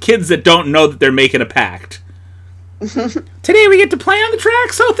there with kids that don't know that they're making a pact. Today we get to play on the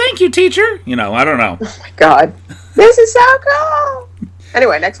track, so thank you, teacher. You know, I don't know. Oh my God. This is so cool.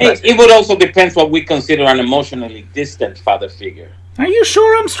 Anyway, next question. It would also depend what we consider an emotionally distant father figure. Are you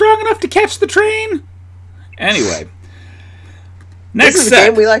sure I'm strong enough to catch the train? Anyway. This Next is a set.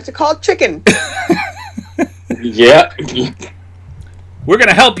 game we like to call chicken. Yeah. We're going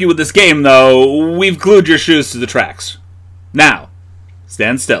to help you with this game, though. We've glued your shoes to the tracks. Now,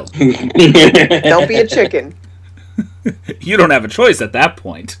 stand still. Don't be a chicken. You don't have a choice at that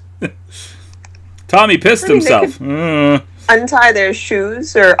point. Tommy pissed I mean, they himself. Untie their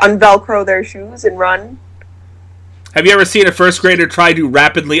shoes or unvelcro their shoes and run. Have you ever seen a first grader try to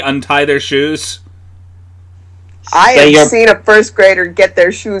rapidly untie their shoes? I Stay have up. seen a first grader get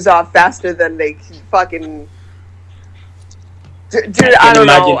their shoes off faster than they can fucking. Dude, I don't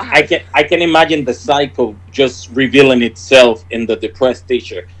know. I can imagine the cycle just revealing itself in the depressed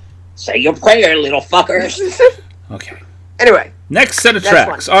teacher. Say your prayer, little fuckers. Okay. Anyway, Next set of Next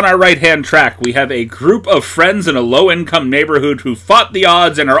tracks. On our right-hand track, we have a group of friends in a low-income neighborhood who fought the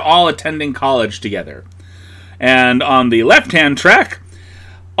odds and are all attending college together. And on the left-hand track,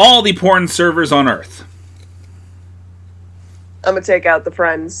 all the porn servers on Earth. I'm gonna take out the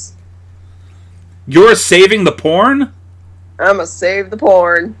friends. You're saving the porn? I'm gonna save the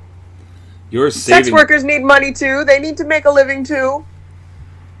porn. You're saving... Sex workers need money too. They need to make a living too.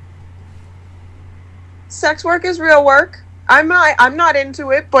 Sex work is real work. I'm not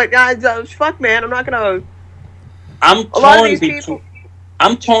into it, but fuck, man, I'm not gonna I'm A lot of torn these between. people.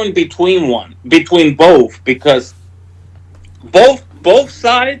 I'm torn between both, because both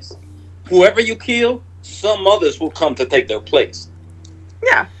sides, whoever you kill, some others will come to take their place.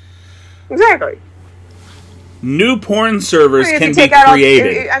 Yeah, exactly. New porn servers I mean, if can you be take out all-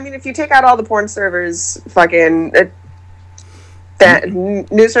 created. I mean, if you take out all the porn servers, fucking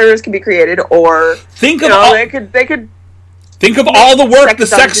new servers can be created, or Think you of know, all, they could. think of all the work sex the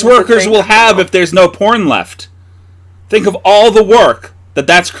sex dungeons and workers things, will have you know. if there's no porn left. Think of all the work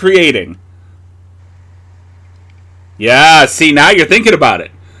that's creating. Yeah, see, now you're thinking about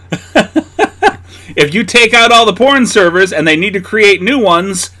it. If you take out all the porn servers and they need to create new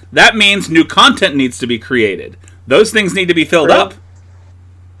ones, that means new content needs to be created. Those things need to be filled True. up.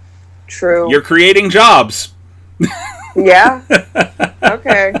 True. You're creating jobs. Yeah.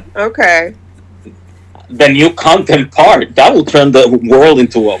 Okay. The new content part, that will turn the world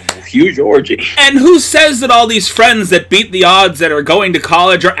into a huge orgy. And who says that all these friends that beat the odds that are going to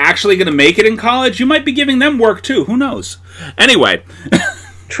college are actually going to make it in college? You might be giving them work too. Who knows? Anyway.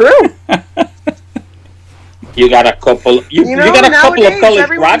 True. You got a couple. You know, got a couple of nowadays, college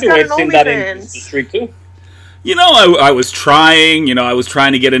everyone's got graduates an in that OnlyFans. industry too. You know, I was trying. I was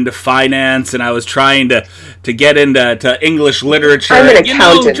trying to get into finance, and I was trying to get into English literature. I'm an You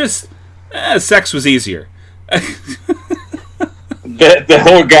accountant. know, just sex was easier. The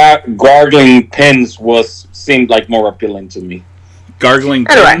whole gargling pins seemed like more appealing to me. Gargling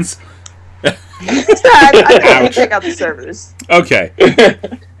Anyway. pins. I think Ouch. we check out the servers. Okay,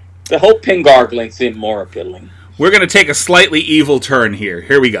 The whole pin gargling seemed more appealing. we're going to take a slightly evil turn here.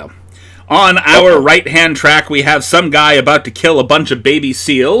 Here we go. On our right-hand track, we have some guy about to kill a bunch of baby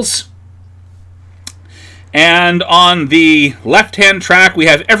seals. And on the left-hand track, we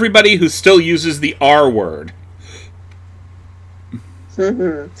have everybody who still uses the R word.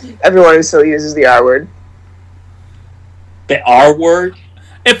 Everyone who still uses the R word. The R word.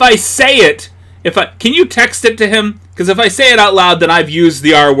 If I say it, can you text it to him? Because if I say it out loud, then I've used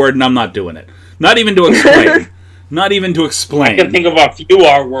the R word and I'm not doing it. Not even to explain. Not even to I can explain. think of a few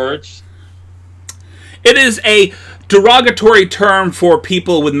R words. It is a derogatory term for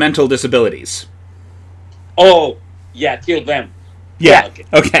people with mental disabilities. Oh, yeah, kill them. Yeah. Okay.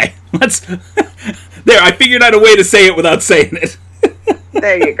 Okay. Let's. There, I figured out a way to say it without saying it.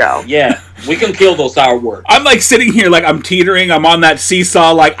 There you go. Yeah, we can kill those R words. I'm like sitting here, like I'm teetering. I'm on that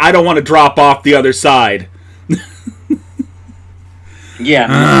seesaw, like I don't want to drop off the other side.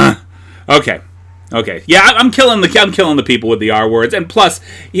 Yeah. Okay. Yeah, I'm killing the people with the R words. And plus,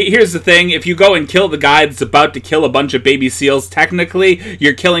 here's the thing: if you go and kill the guy that's about to kill a bunch of baby seals, technically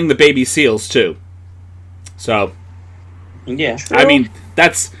you're killing the baby seals too. So, Yeah. I mean,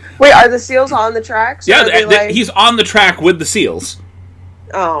 that's Wait, are the seals on the tracks? yeah. Or are they like... He's on the track with the seals.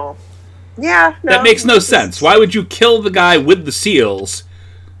 Oh. Yeah. No, That makes no sense. Why would you kill the guy with the seals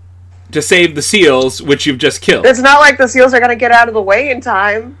to save the seals, which you've just killed? It's not like the seals are going to get out of the way in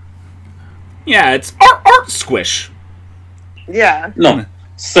time. Yeah, it's art squish. Yeah. No.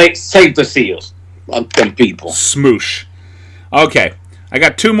 Save the seals. Them people. Smoosh. Okay, I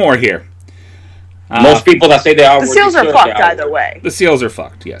got two more here. Most people that say they are The seals are fucked either way. The seals are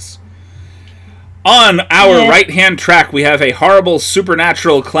fucked, yes. On our right-hand track, we have a horrible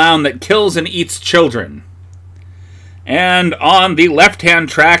supernatural clown that kills and eats children. And on the left-hand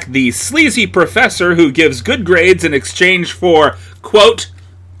track, the sleazy professor who gives good grades in exchange for, quote,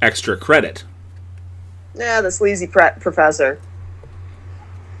 extra credit. Yeah, the sleazy professor.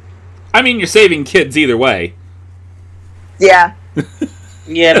 I mean, you're saving kids either way. Yeah.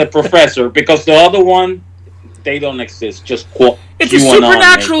 Yeah, the professor, because the other one, they don't exist. Just It's a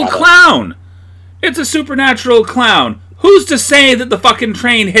supernatural clown! It's a supernatural clown. Who's to say that the fucking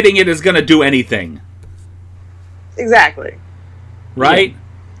train hitting it is gonna do anything? Exactly. Right?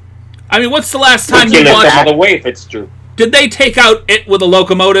 I mean, what's the last time Kill you it watched... some other way if it's true. Did they take out it with a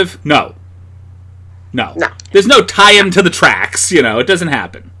locomotive? No. No. There's no tie-in to the tracks, it doesn't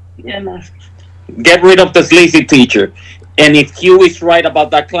happen. Yeah, no. Get rid of the sleazy teacher. And if Hugh is right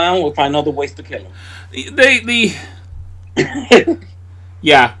about that clown, we'll find other ways to kill him.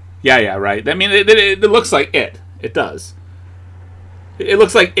 Yeah, right. I mean, it looks like it. It does. It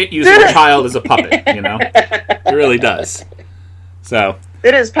looks like it used a child as a puppet, It really does. So.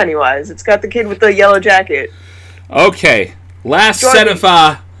 It is Pennywise. It's got the kid with the yellow jacket. Okay. Last set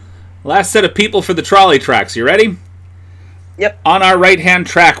of people for the trolley tracks. You ready? Yep. On our right-hand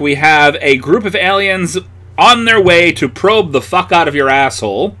track, we have a group of aliens on their way to probe the fuck out of your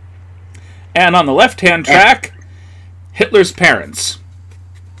asshole. And on the left-hand track, Hitler's parents.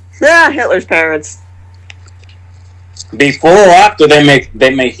 Yeah, Hitler's parents. Before or after they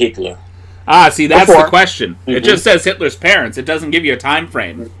make Hitler? Ah, see, that's Before. the question. It Mm-hmm. just says Hitler's parents. It doesn't give you a time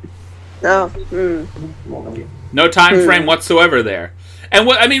frame. No. No time frame whatsoever there. And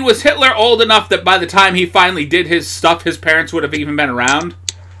what I mean, was Hitler old enough that by the time he finally did his stuff, his parents would have even been around?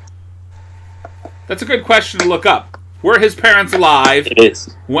 That's a good question to look up. Were his parents alive It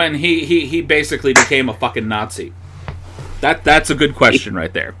is. when he basically became a fucking Nazi? That's a good question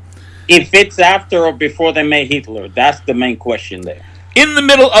right there. If it's after or before they made Hitler, that's the main question there. In the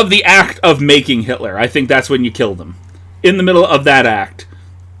middle of the act of making Hitler, I think that's when you killed him. In the middle of that act.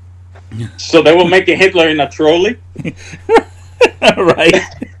 So they were making Hitler in a trolley? Right?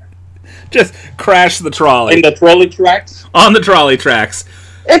 Just crash the trolley. In the trolley tracks? On the trolley tracks.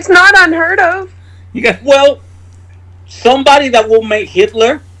 It's not unheard of. You got Well, somebody that will make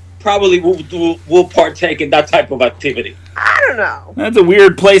Hitler probably will partake in that type of activity. I don't know. That's a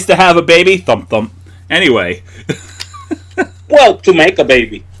weird place to have a baby. Thump thump. Anyway, Well, to make a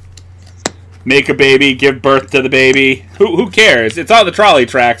baby. make a baby, give birth to the baby. Who cares? It's on the trolley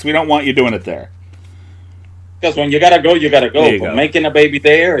tracks. We don't want you doing it there. Because when you gotta go, you gotta go. There you But go. making a baby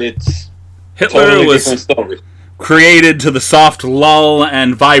there, it's Hitler totally was different story. created to the soft lull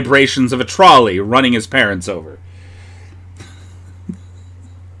and vibrations of a trolley running his parents over.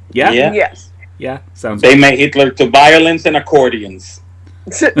 Yeah? Yeah. Yes. Yeah, sounds They good. made Hitler to violence and accordions.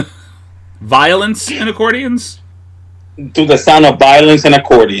 Violence and accordions? To the sound of violence and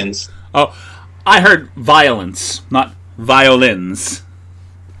accordions. Oh, I heard violence, not violins.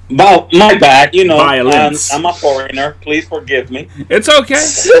 Well, my bad. You know, Violence. I'm a foreigner. Please forgive me. It's okay.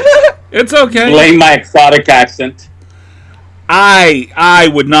 It's okay. Blame my exotic accent. I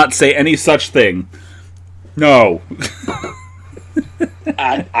would not say any such thing. No.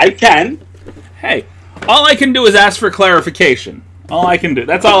 I can. Hey, all I can do is ask for clarification. All I can do.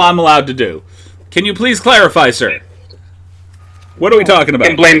 That's all I'm allowed to do. Can you please clarify, sir? What are we talking You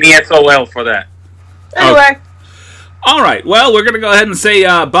can about? blame the SOL for that. Anyway, All right. Well, we're gonna go ahead and say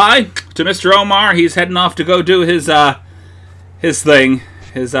bye to Mr. Omar. He's heading off to go do his thing,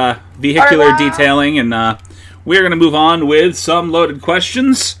 his vehicular Au revoir. detailing, and we're gonna move on with some loaded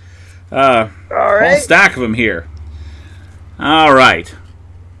questions. all Whole right. stack of them here. All right.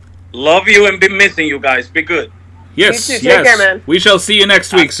 Love you and be missing you guys. Be good. Yes, You too. Take yes. care, man. We shall see you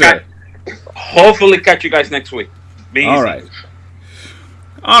next week, sir. Hopefully catch you guys next week. Be All easy. right.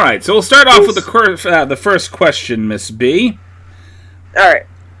 All right. So we'll start off with the first question, Miss B. All right.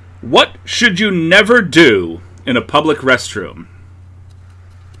 What should you never do in a public restroom?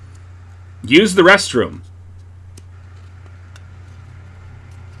 Use the restroom.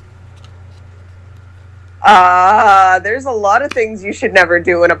 There's a lot of things you should never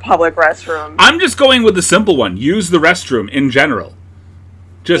do in a public restroom. I'm just going with the simple one. Use the restroom in general.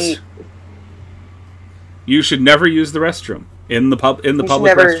 Just Eat. you should never use the restroom in the public should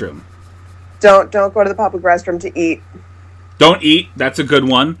public never- restroom. Don't go to the public restroom to eat. Don't eat. That's a good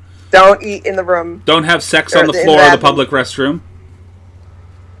one. Don't eat in the room. Don't have sex Or on the in floor of the bathroom. public restroom.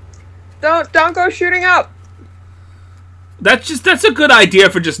 Don't go shooting up. That's a good idea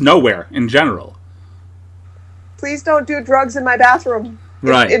for just nowhere in general. Please don't do drugs in my bathroom.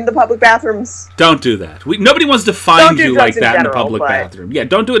 Right. In the public bathrooms. Don't do that. Nobody wants to find Don't do you drugs like in that in general, a public but- bathroom. Yeah,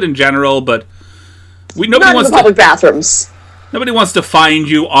 don't do it in general, but nobody Not in wants the public bathrooms. nobody wants to find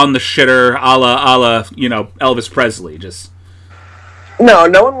you on the shitter, a la Elvis Presley. Just No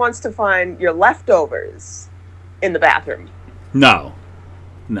one wants to find your leftovers in the bathroom. no.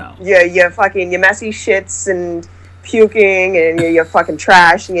 You messy shits and puking and your fucking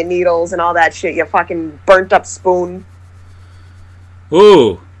trash and your needles and all that shit. Your fucking burnt up spoon.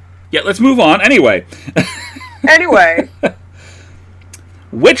 Ooh. Yeah, let's move on. Anyway, Anyway,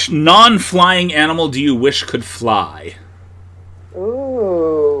 which non-flying animal do you wish could fly?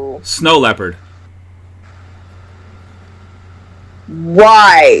 ooh, Snow leopard.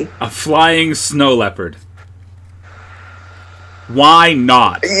 why? A flying snow leopard. Why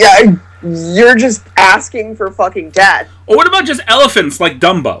not? Yeah, you're just asking for fucking death. Or what about just elephants like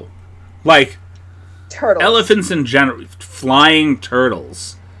Dumbo? Like Turtles. elephants in general, flying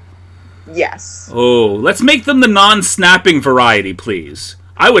turtles. Yes. Oh, let's make them the non-snapping variety, please.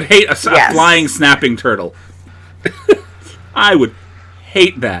 I would hate a Yes. flying snapping turtle. I would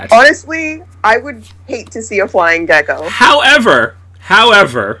hate that. Honestly, I would hate to see a flying gecko. However,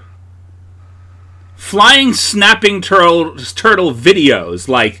 flying snapping turtle videos,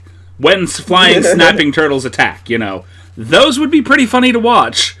 like when flying snapping turtles attack, those would be pretty funny to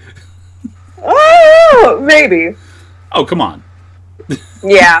watch. Oh, maybe. Oh, come on.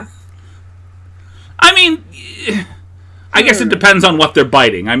 Yeah. I mean, I guess it depends on what they're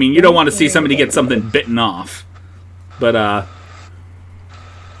biting. I mean, you don't want to see somebody get something bitten off. But,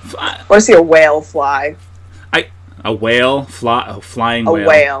 I want to see a whale fly. A whale? Flying A whale.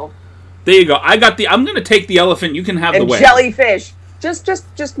 whale. There you go. I'm going to take the elephant. You can have And the whale. jellyfish.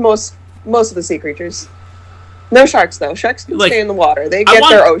 Just most of the sea creatures. No sharks, though. Sharks can stay in the water. They get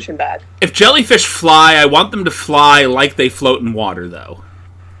their ocean back. If jellyfish fly, I want them to fly like they float in water, though.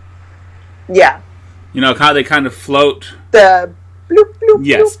 Yeah. You know, how they kind of float. The bloop, bloop,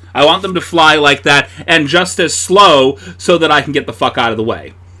 Yes. bloop. I want them to fly like that, and just as slow, so that I can get the fuck out of the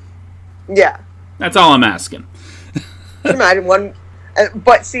way. Yeah. That's all I'm asking. Can you imagine one...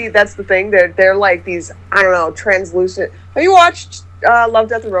 but see, that's the thing. They're like these, I don't know, translucent... Have you watched Love,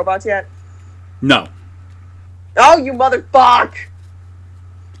 Death, and Robots yet? No. Oh, you motherfuck!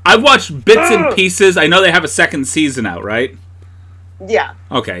 I've watched bits and pieces. I know they have a second season out, right? Yeah.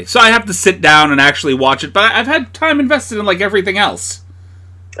 Okay, so I have to sit down and actually watch it, but I've had time invested in like everything else.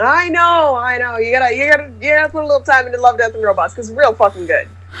 I know. You gotta put a little time into Love, Death, and Robots because it's real fucking good.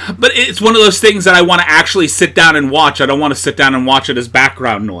 But it's one of those things that I want to actually sit down and watch. I don't want to sit down and watch it as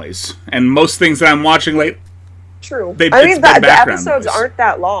background noise. And most things that I'm watching late... True. It's I mean, been the background episodes noise. aren't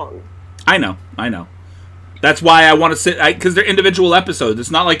that long. I know. That's why I want to sit... Because they're individual episodes.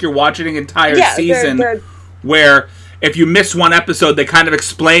 It's not like you're watching an entire season they're where if you miss one episode, they kind of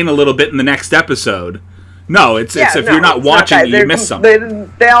explain a little bit in the next episode. No, it's if you're not watching it, you miss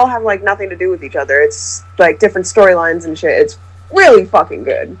something. They all have, like, nothing to do with each other. It's, like, different storylines and shit. It's really fucking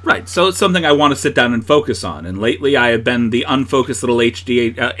good. Right, so it's something I want to sit down and focus on. And lately I have been the unfocused little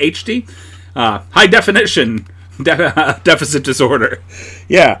HD? High definition deficit disorder.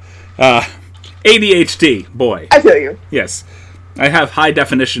 Yeah. ADHD, boy. I feel you. Yes. I have high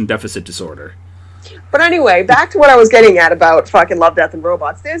definition deficit disorder. But anyway, back to what I was getting at about fucking Love, Death, and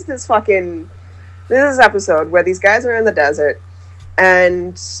Robots. There's this episode where these guys are in the desert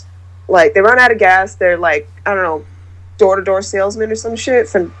and, like, they run out of gas. They're, like, I don't know, door-to-door salesman or some shit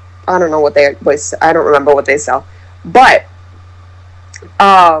from, I don't know what I don't remember what they sell. But,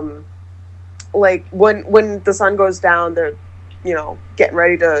 like, when the sun goes down, they're, you know, getting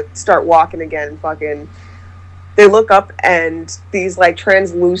ready to start walking again, fucking, they look up and these, like,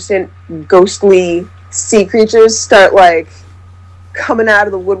 translucent, ghostly sea creatures start, like, coming out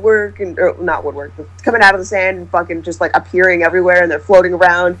of the woodwork, or not woodwork, but coming out of the sand and fucking just, like, appearing everywhere, and they're floating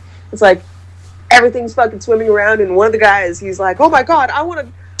around. It's like, everything's fucking swimming around, and one of the guys, he's like, oh my god, I want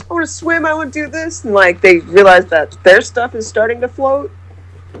to swim, I want to do this, and, like, they realize that their stuff is starting to float,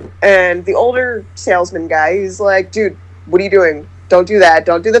 and the older salesman guy, he's like, dude, what are you doing? Don't do that,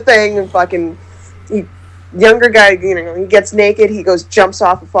 don't do the thing, and fucking, younger guy, you know, he gets naked, he jumps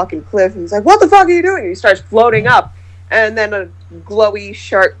off a fucking cliff, and he's like, what the fuck are you doing? And he starts floating up, and then a glowy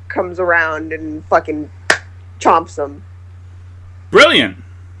shark comes around and fucking chomps him. Brilliant.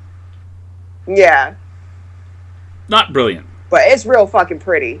 Yeah. Not brilliant. But it's real fucking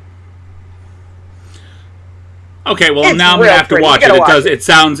pretty. Okay, well, It's now I'm gonna real have to pretty. watch You it. gotta It watch does. it. It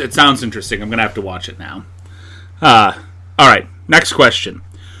sounds interesting. I'm gonna have to watch it now. All right. Next question.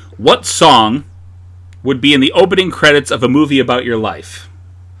 What song would be in the opening credits of a movie about your life?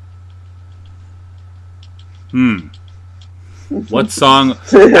 What song?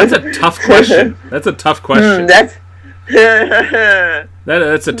 That's a tough question. That's a tough question. That's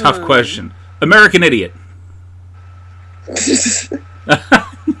That's a tough question. American Idiot.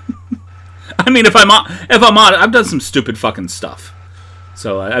 I mean, if I'm on, I've done some stupid fucking stuff.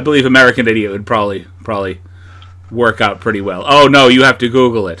 So I believe American Idiot would probably work out pretty well. Oh no, you have to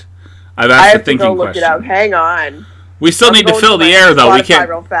Google it. I've I asked have a to thinking go look question. it up. Hang on. We still I'm need to going fill my the air though. We Spotify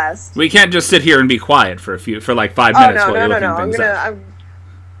real can't. fast. We can't just sit here and be quiet for like 5 Oh minutes no, while you're looking I'm things up.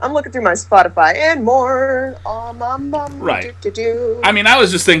 I'm looking through my Spotify and more. Right. I mean, I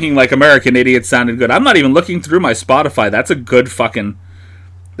was just thinking like American Idiot sounded good. I'm not even looking through my Spotify. That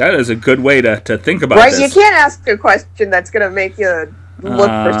is a good way to think about Right, this. you can't ask a question that's gonna make you look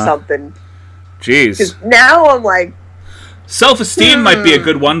for something. Jeez. Because now I'm like, Self-Esteem might be a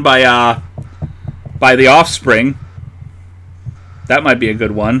good one by The Offspring. That might be a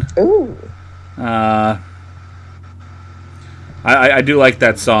good one. ooh, I do like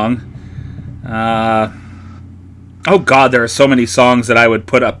that song. Oh God, there are so many songs that I would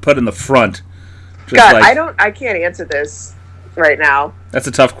put in the front. Just God, like, I can't answer this right now. That's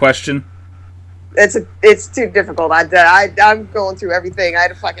a tough question. It's too difficult. I'm going through everything. I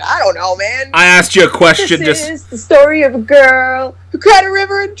don't know, man. I asked you a question. This is the story of a girl who cried a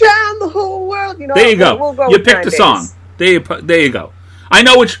river and drowned the whole world. You know, There you go. We'll go You with picked 9 a days. song. There you go. I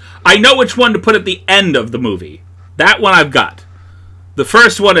know which one to put at the end of the movie. That one I've got. The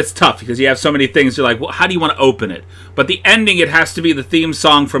first one, it's tough because you have so many things. You're like, well, how do you want to open it? But the ending, it has to be the theme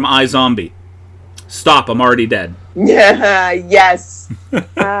song from iZombie. Stop, I'm already dead. Yeah, yes.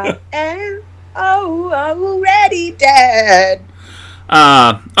 I am already dead.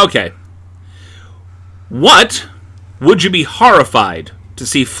 Okay. What would you be horrified to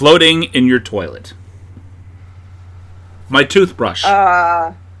see floating in your toilet? My toothbrush.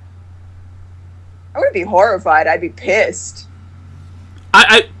 I wouldn't be horrified. I'd be pissed.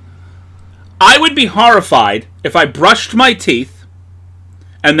 I would be horrified if I brushed my teeth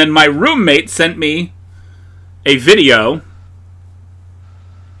and then my roommate sent me a video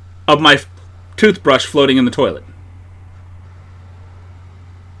of my toothbrush floating in the toilet.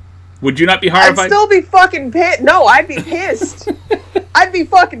 Would you not be horrified? I'd still be fucking pissed. No, I'd be pissed. I'd be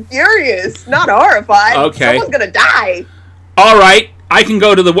fucking furious, not horrified. Okay. Someone's gonna die. All right, I can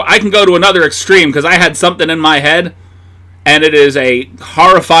go to another extreme because I had something in my head, and it is a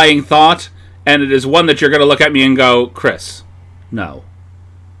horrifying thought, and it is one that you're going to look at me and go, Chris, no.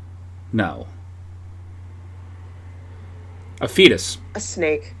 A fetus. A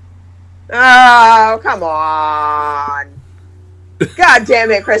snake. Oh, come on. God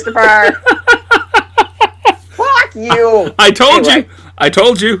damn it, Christopher. Fuck you. I told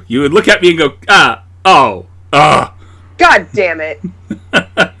you. You would look at me and go, God damn it.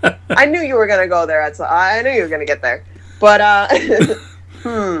 I knew you were going to go there. I knew you were going to get there. But,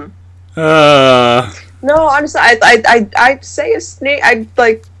 No, I'm sorry. I'd say a snake. I'd,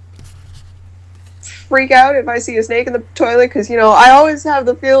 freak out if I see a snake in the toilet, because, I always have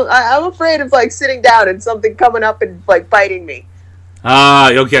the feel... I'm afraid of, sitting down and something coming up and, biting me.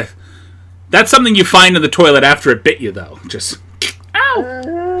 Okay. That's something you find in the toilet after it bit you, though. Just... Ow!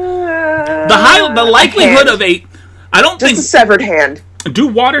 The likelihood of a... I don't think... Just a severed hand. Do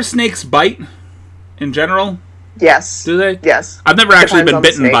water snakes bite, in general? Yes. Do they? Yes. I've never actually been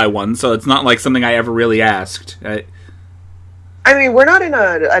bitten by one, so it's not like something I ever really asked. I mean, we're not in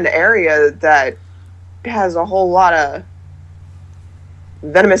an area that has a whole lot of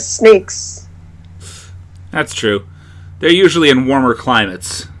venomous snakes. That's true. They're usually in warmer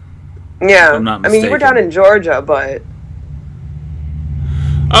climates. Yeah. If I'm not I mean, you were down in Georgia, but...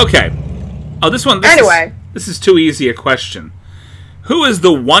 Okay. Oh, this is too easy a question. Who is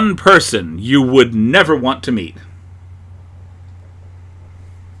the one person you would never want to meet?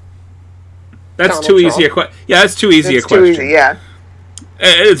 That's Donald too Trump. easy a question. Yeah, that's too easy a question. Too easy, yeah.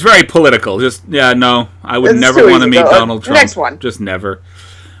 It's very political. No, I would never want to meet Donald Trump. Next one. Just never.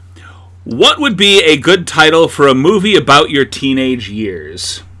 What would be a good title for a movie about your teenage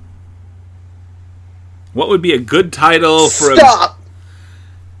years? What would be a good title for Stop!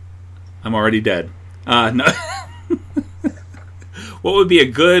 I'm already dead. No. What would be a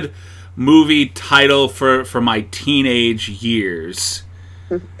good movie title for my teenage years?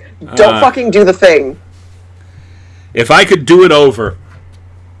 Don't fucking do the thing. If I could do it over.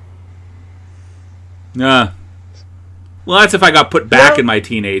 Well, that's if I got put back in my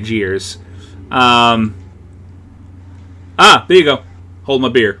teenage years. There you go. Hold my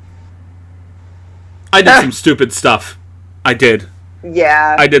beer. I did some stupid stuff. I did.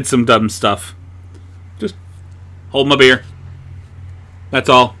 Yeah. I did some dumb stuff. Just hold my beer. That's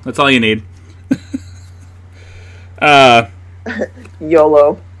all. That's all you need.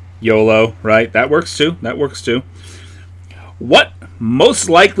 YOLO. YOLO, right? That works too. What most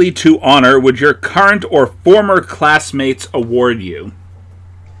likely to honor would your current or former classmates award you?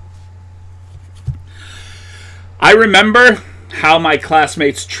 I remember how my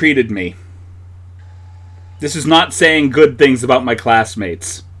classmates treated me. This is not saying good things about my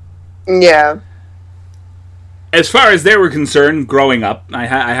classmates. Yeah. As far as they were concerned, growing up, I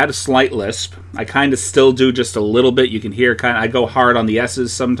had a slight lisp. I kind of still do, just a little bit. You can hear I go hard on the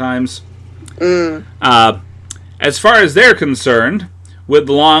S's sometimes. As far as they're concerned, with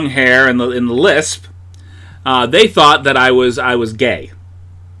the long hair and the lisp, they thought that I was gay.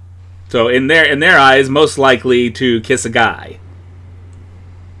 So in their eyes, most likely to kiss a guy.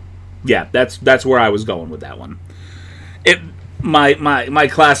 Yeah, that's where I was going with that one. My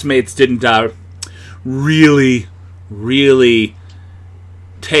classmates didn't really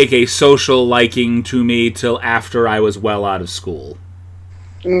take a social liking to me till after I was well out of school.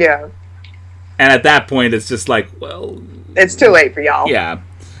 Yeah. And at that point, it's just like, well... It's too late for y'all. Yeah.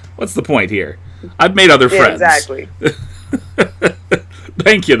 What's the point here? I've made other friends. Exactly.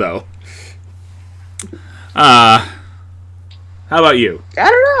 Thank you, though. How about you?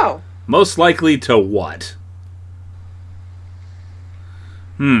 I don't know. Most likely to what?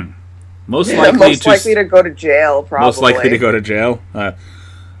 Most likely to go to jail, probably. Most likely to go to jail?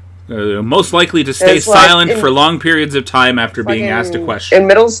 Most likely to stay silent for long periods of time after being asked a question. In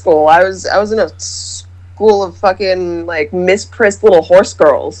middle school, I was in a school of fucking, mispressed little horse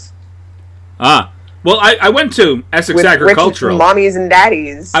girls. Well, I went to Essex with Agricultural. rich mommies and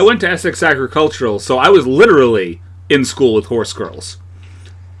daddies. I went to Essex Agricultural, so I was literally in school with horse girls.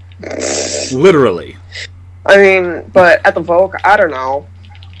 Literally. I mean, but at the Vogue, I don't know.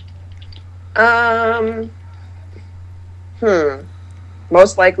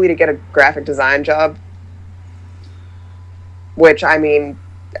 Most likely to get a graphic design job. Which, I mean,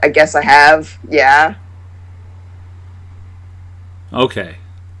 I guess I have. Yeah. Okay.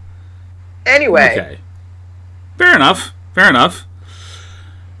 Anyway. Okay. Fair enough. Fair enough.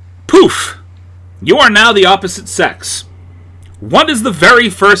 Poof! You are now the opposite sex. What is the very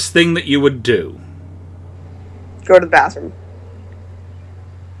first thing that you would do? Go to the bathroom.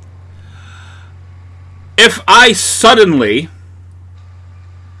 If I suddenly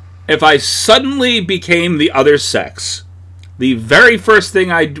became the other sex, the very first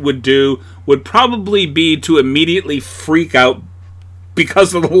thing I would do would probably be to immediately freak out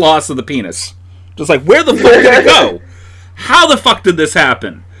because of the loss of the penis. Just like, where the fuck did it go? How the fuck did this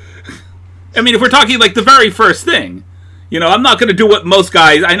happen? I mean, if we're talking like the very first thing, you know, I'm not going to do what most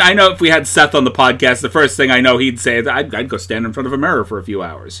guys... I know if we had Seth on the podcast, the first thing I know he'd say is I'd go stand in front of a mirror for a few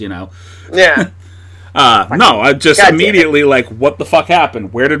hours, you know? Yeah. No, I just immediately like, what the fuck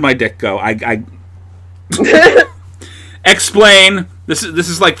happened? Where did my dick go? I explain. This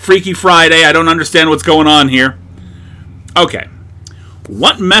is like Freaky Friday. I don't understand what's going on here. Okay.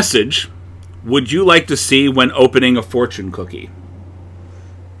 What message would you like to see when opening a fortune cookie?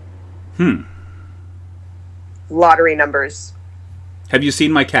 Lottery numbers. Have you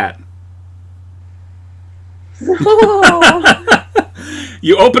seen my cat?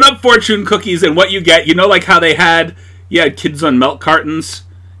 You open up fortune cookies and what you get, you know, like how they had kids on milk cartons?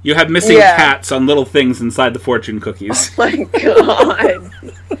 You have missing cats on little things inside the fortune cookies. Oh my god.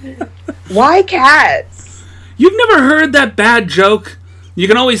 Why cats? You've never heard that bad joke? You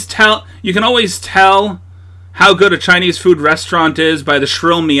can always tell how good a Chinese food restaurant is by the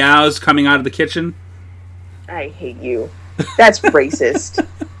shrill meows coming out of the kitchen. I hate you. That's racist.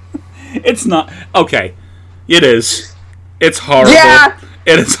 It's not. Okay. It is. It's horrible. Yeah.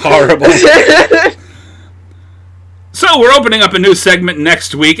 It is horrible. So, we're opening up a new segment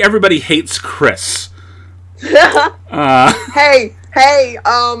next week. Everybody hates Chris. Hey,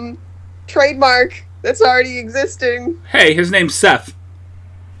 trademark. That's already existing. Hey, his name's Seth.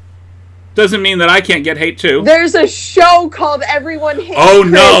 Doesn't mean that I can't get hate too. There's a show called Everyone Hates Oh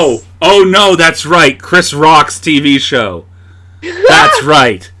Chris. no! Oh no, that's right. Chris Rock's TV show. That's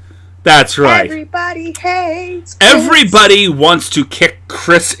right. That's right. Everybody hates Chris. Everybody wants to kick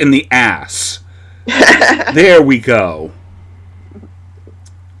Chris in the ass. There we go.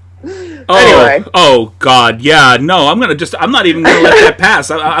 Anyway. Oh God, yeah, no, I'm not even gonna let that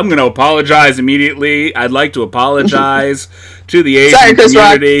pass. I'm gonna apologize immediately. I'd like to apologize to the Asian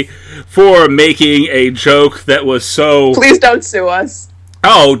community for making a joke that was so... Please don't sue us.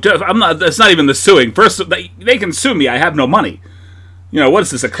 Oh, I'm not. It's not even the suing. First, they can sue me. I have no money. You know, what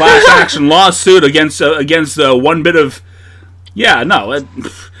is this? A class action lawsuit against one bit of... Yeah, no.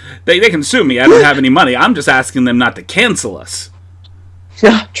 They can sue me. I don't have any money. I'm just asking them not to cancel us.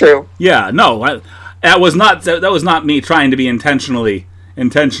 Yeah, true. Yeah, no. That was not me trying to be intentionally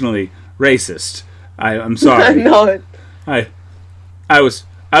racist. I'm sorry. No. I was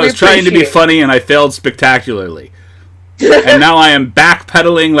trying to be funny and I failed spectacularly. And now I am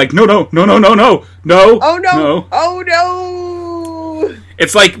backpedaling like, no. Oh no. No. Oh no.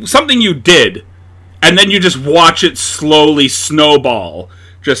 It's like something you did, and then you just watch it slowly snowball.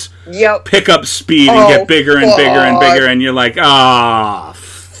 Just pick up speed and get bigger and bigger and bigger, and you're like,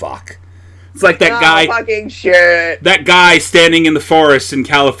 fuck. It's like that guy. Fucking shit. That guy standing in the forest in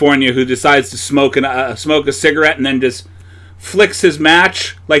California who decides to smoke a cigarette and then just flicks his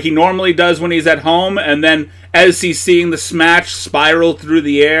match like he normally does when he's at home, and then as he's seeing the match spiral through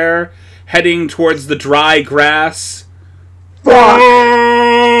the air, heading towards the dry grass. Fuck.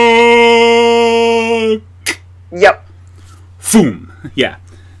 Yep. Boom. Yeah.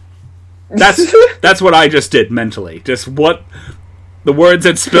 That's what I just did mentally. Just what the words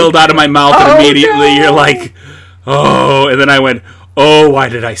had spilled out of my mouth, and immediately you're like, oh, and then I went, oh, why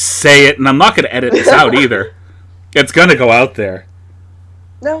did I say it? And I'm not going to edit this out either. It's going to go out there.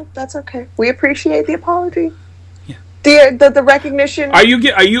 No, that's okay. We appreciate the apology. Yeah. The recognition. Are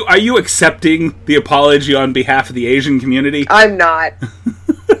you accepting the apology on behalf of the Asian community? I'm not.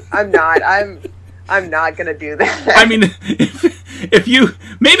 I'm not gonna do that. I mean, if you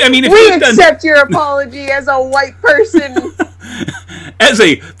we accept your apology as a white person. That's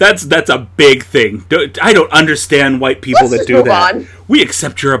a big thing. I don't understand white people that do that. On. We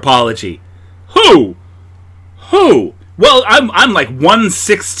accept your apology. Who? well, I'm like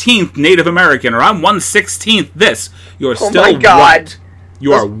 1/16th Native American, or I'm 1/16th this. You're Oh still my God. white.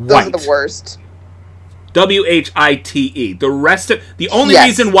 You are Those white. are the worst. WHITE. The rest of the only Yes.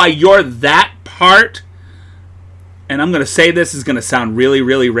 reason why you're that part, and I'm going to say this is going to sound really,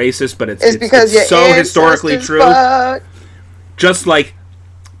 really racist, but it's Because your so historically ancestors true. fucked. Just like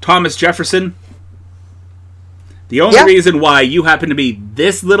Thomas Jefferson, the only Yeah. reason why you happen to be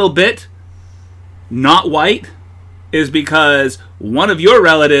this little bit not white is because one of your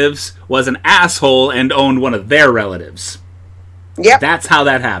relatives was an asshole and owned one of their relatives. Yep. That's how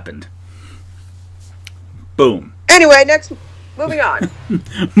that happened. Boom. Anyway, moving on.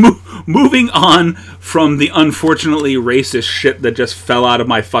 Moving on from the unfortunately racist shit that just fell out of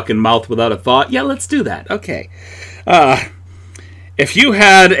my fucking mouth without a thought. Yeah, let's do that. Okay. If you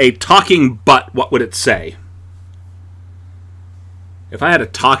had a talking butt, what would it say? If I had a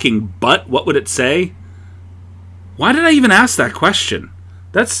talking butt, what would it say? Why did I even ask that question?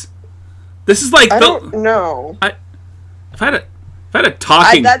 This is like I don't know. If I had a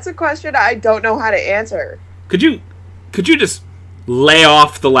talking, That's a question I don't know how to answer. could you just lay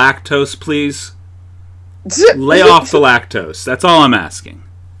off the lactose, please? Lay off the lactose. That's all I'm asking.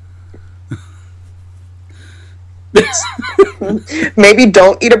 Maybe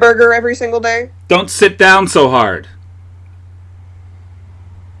don't eat a burger every single day. Don't sit down so hard.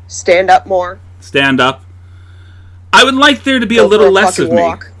 Stand up more. Stand up. I would like there to be a Go little for a less of fucking me.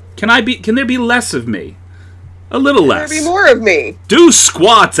 walk. Can there be less of me? A little less. There be more of me. Do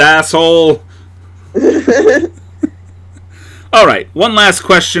squats, asshole. All right, one last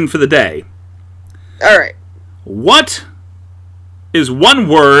question for the day. All right. What is one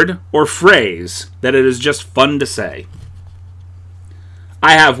word or phrase that it is just fun to say?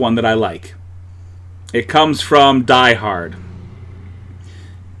 I have one that I like. It comes from Die Hard.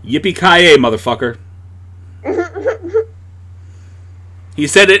 Yippee-ki-yay, motherfucker. He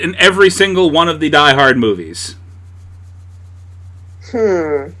said it in every single one of the Die Hard movies.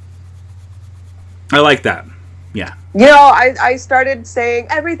 I like that. Yeah. You know, I started saying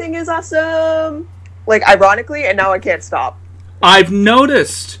everything is awesome, like ironically, and now I can't stop. I've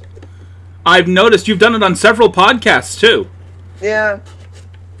noticed you've done it on several podcasts too. Yeah.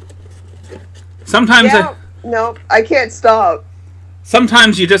 Sometimes No, I can't stop.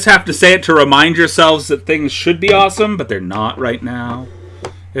 sometimes you just have to say it to remind yourselves that things should be awesome, but they're not right now.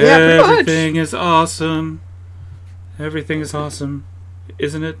 Yeah, pretty much. Everything is awesome. Everything is awesome,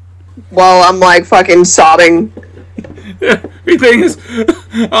 isn't it? While I'm like fucking sobbing. Everything is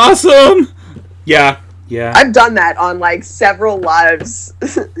awesome. Yeah. I've done that on like several lives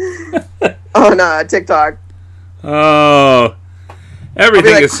on TikTok. Oh, I'll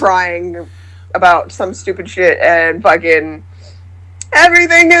everything be like is crying about some stupid shit and fucking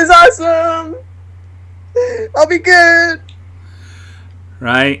everything is awesome. I'll be good.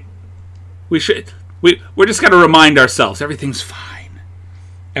 right. We're just gotta remind ourselves everything's fine.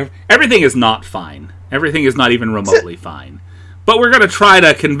 Everything is not fine. Everything is not even remotely fine. But we're gonna try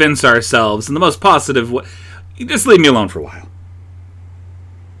to convince ourselves in the most positive way. Just leave me alone for a while.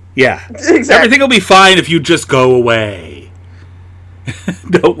 Yeah. Exactly. Everything will be fine if you just go away.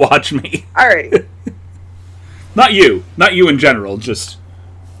 Don't watch me. Alrighty. Not you in general. Just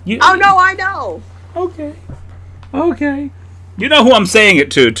you. Oh no, I know. Okay. You know who I'm saying it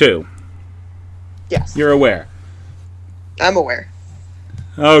to too. Yes, You're aware. I'm aware.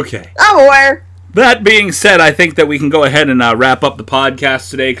 Okay. I'm aware. That being said, I think that we can go ahead and wrap up the podcast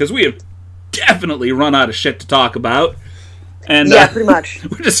today because we have definitely run out of shit to talk about. And Yeah, pretty much.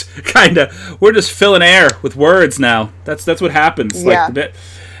 we're just filling air with words now. That's what happens. Yeah. Like the bit.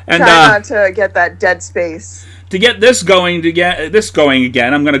 And Try not to get that dead space. to get this going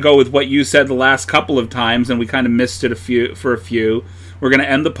again, I'm going to go with what you said the last couple of times, and we kind of missed it for a few. We're going to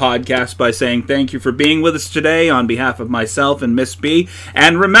end the podcast by saying thank you for being with us today on behalf of myself and Miss B.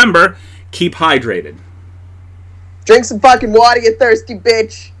 And remember, keep hydrated. Drink some fucking water, you thirsty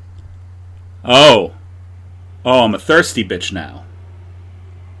bitch. Oh, I'm a thirsty bitch now.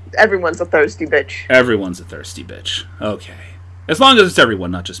 Everyone's a thirsty bitch. Everyone's a thirsty bitch. Okay. As long as it's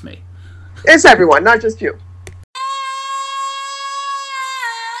everyone, not just me. It's everyone, not just you.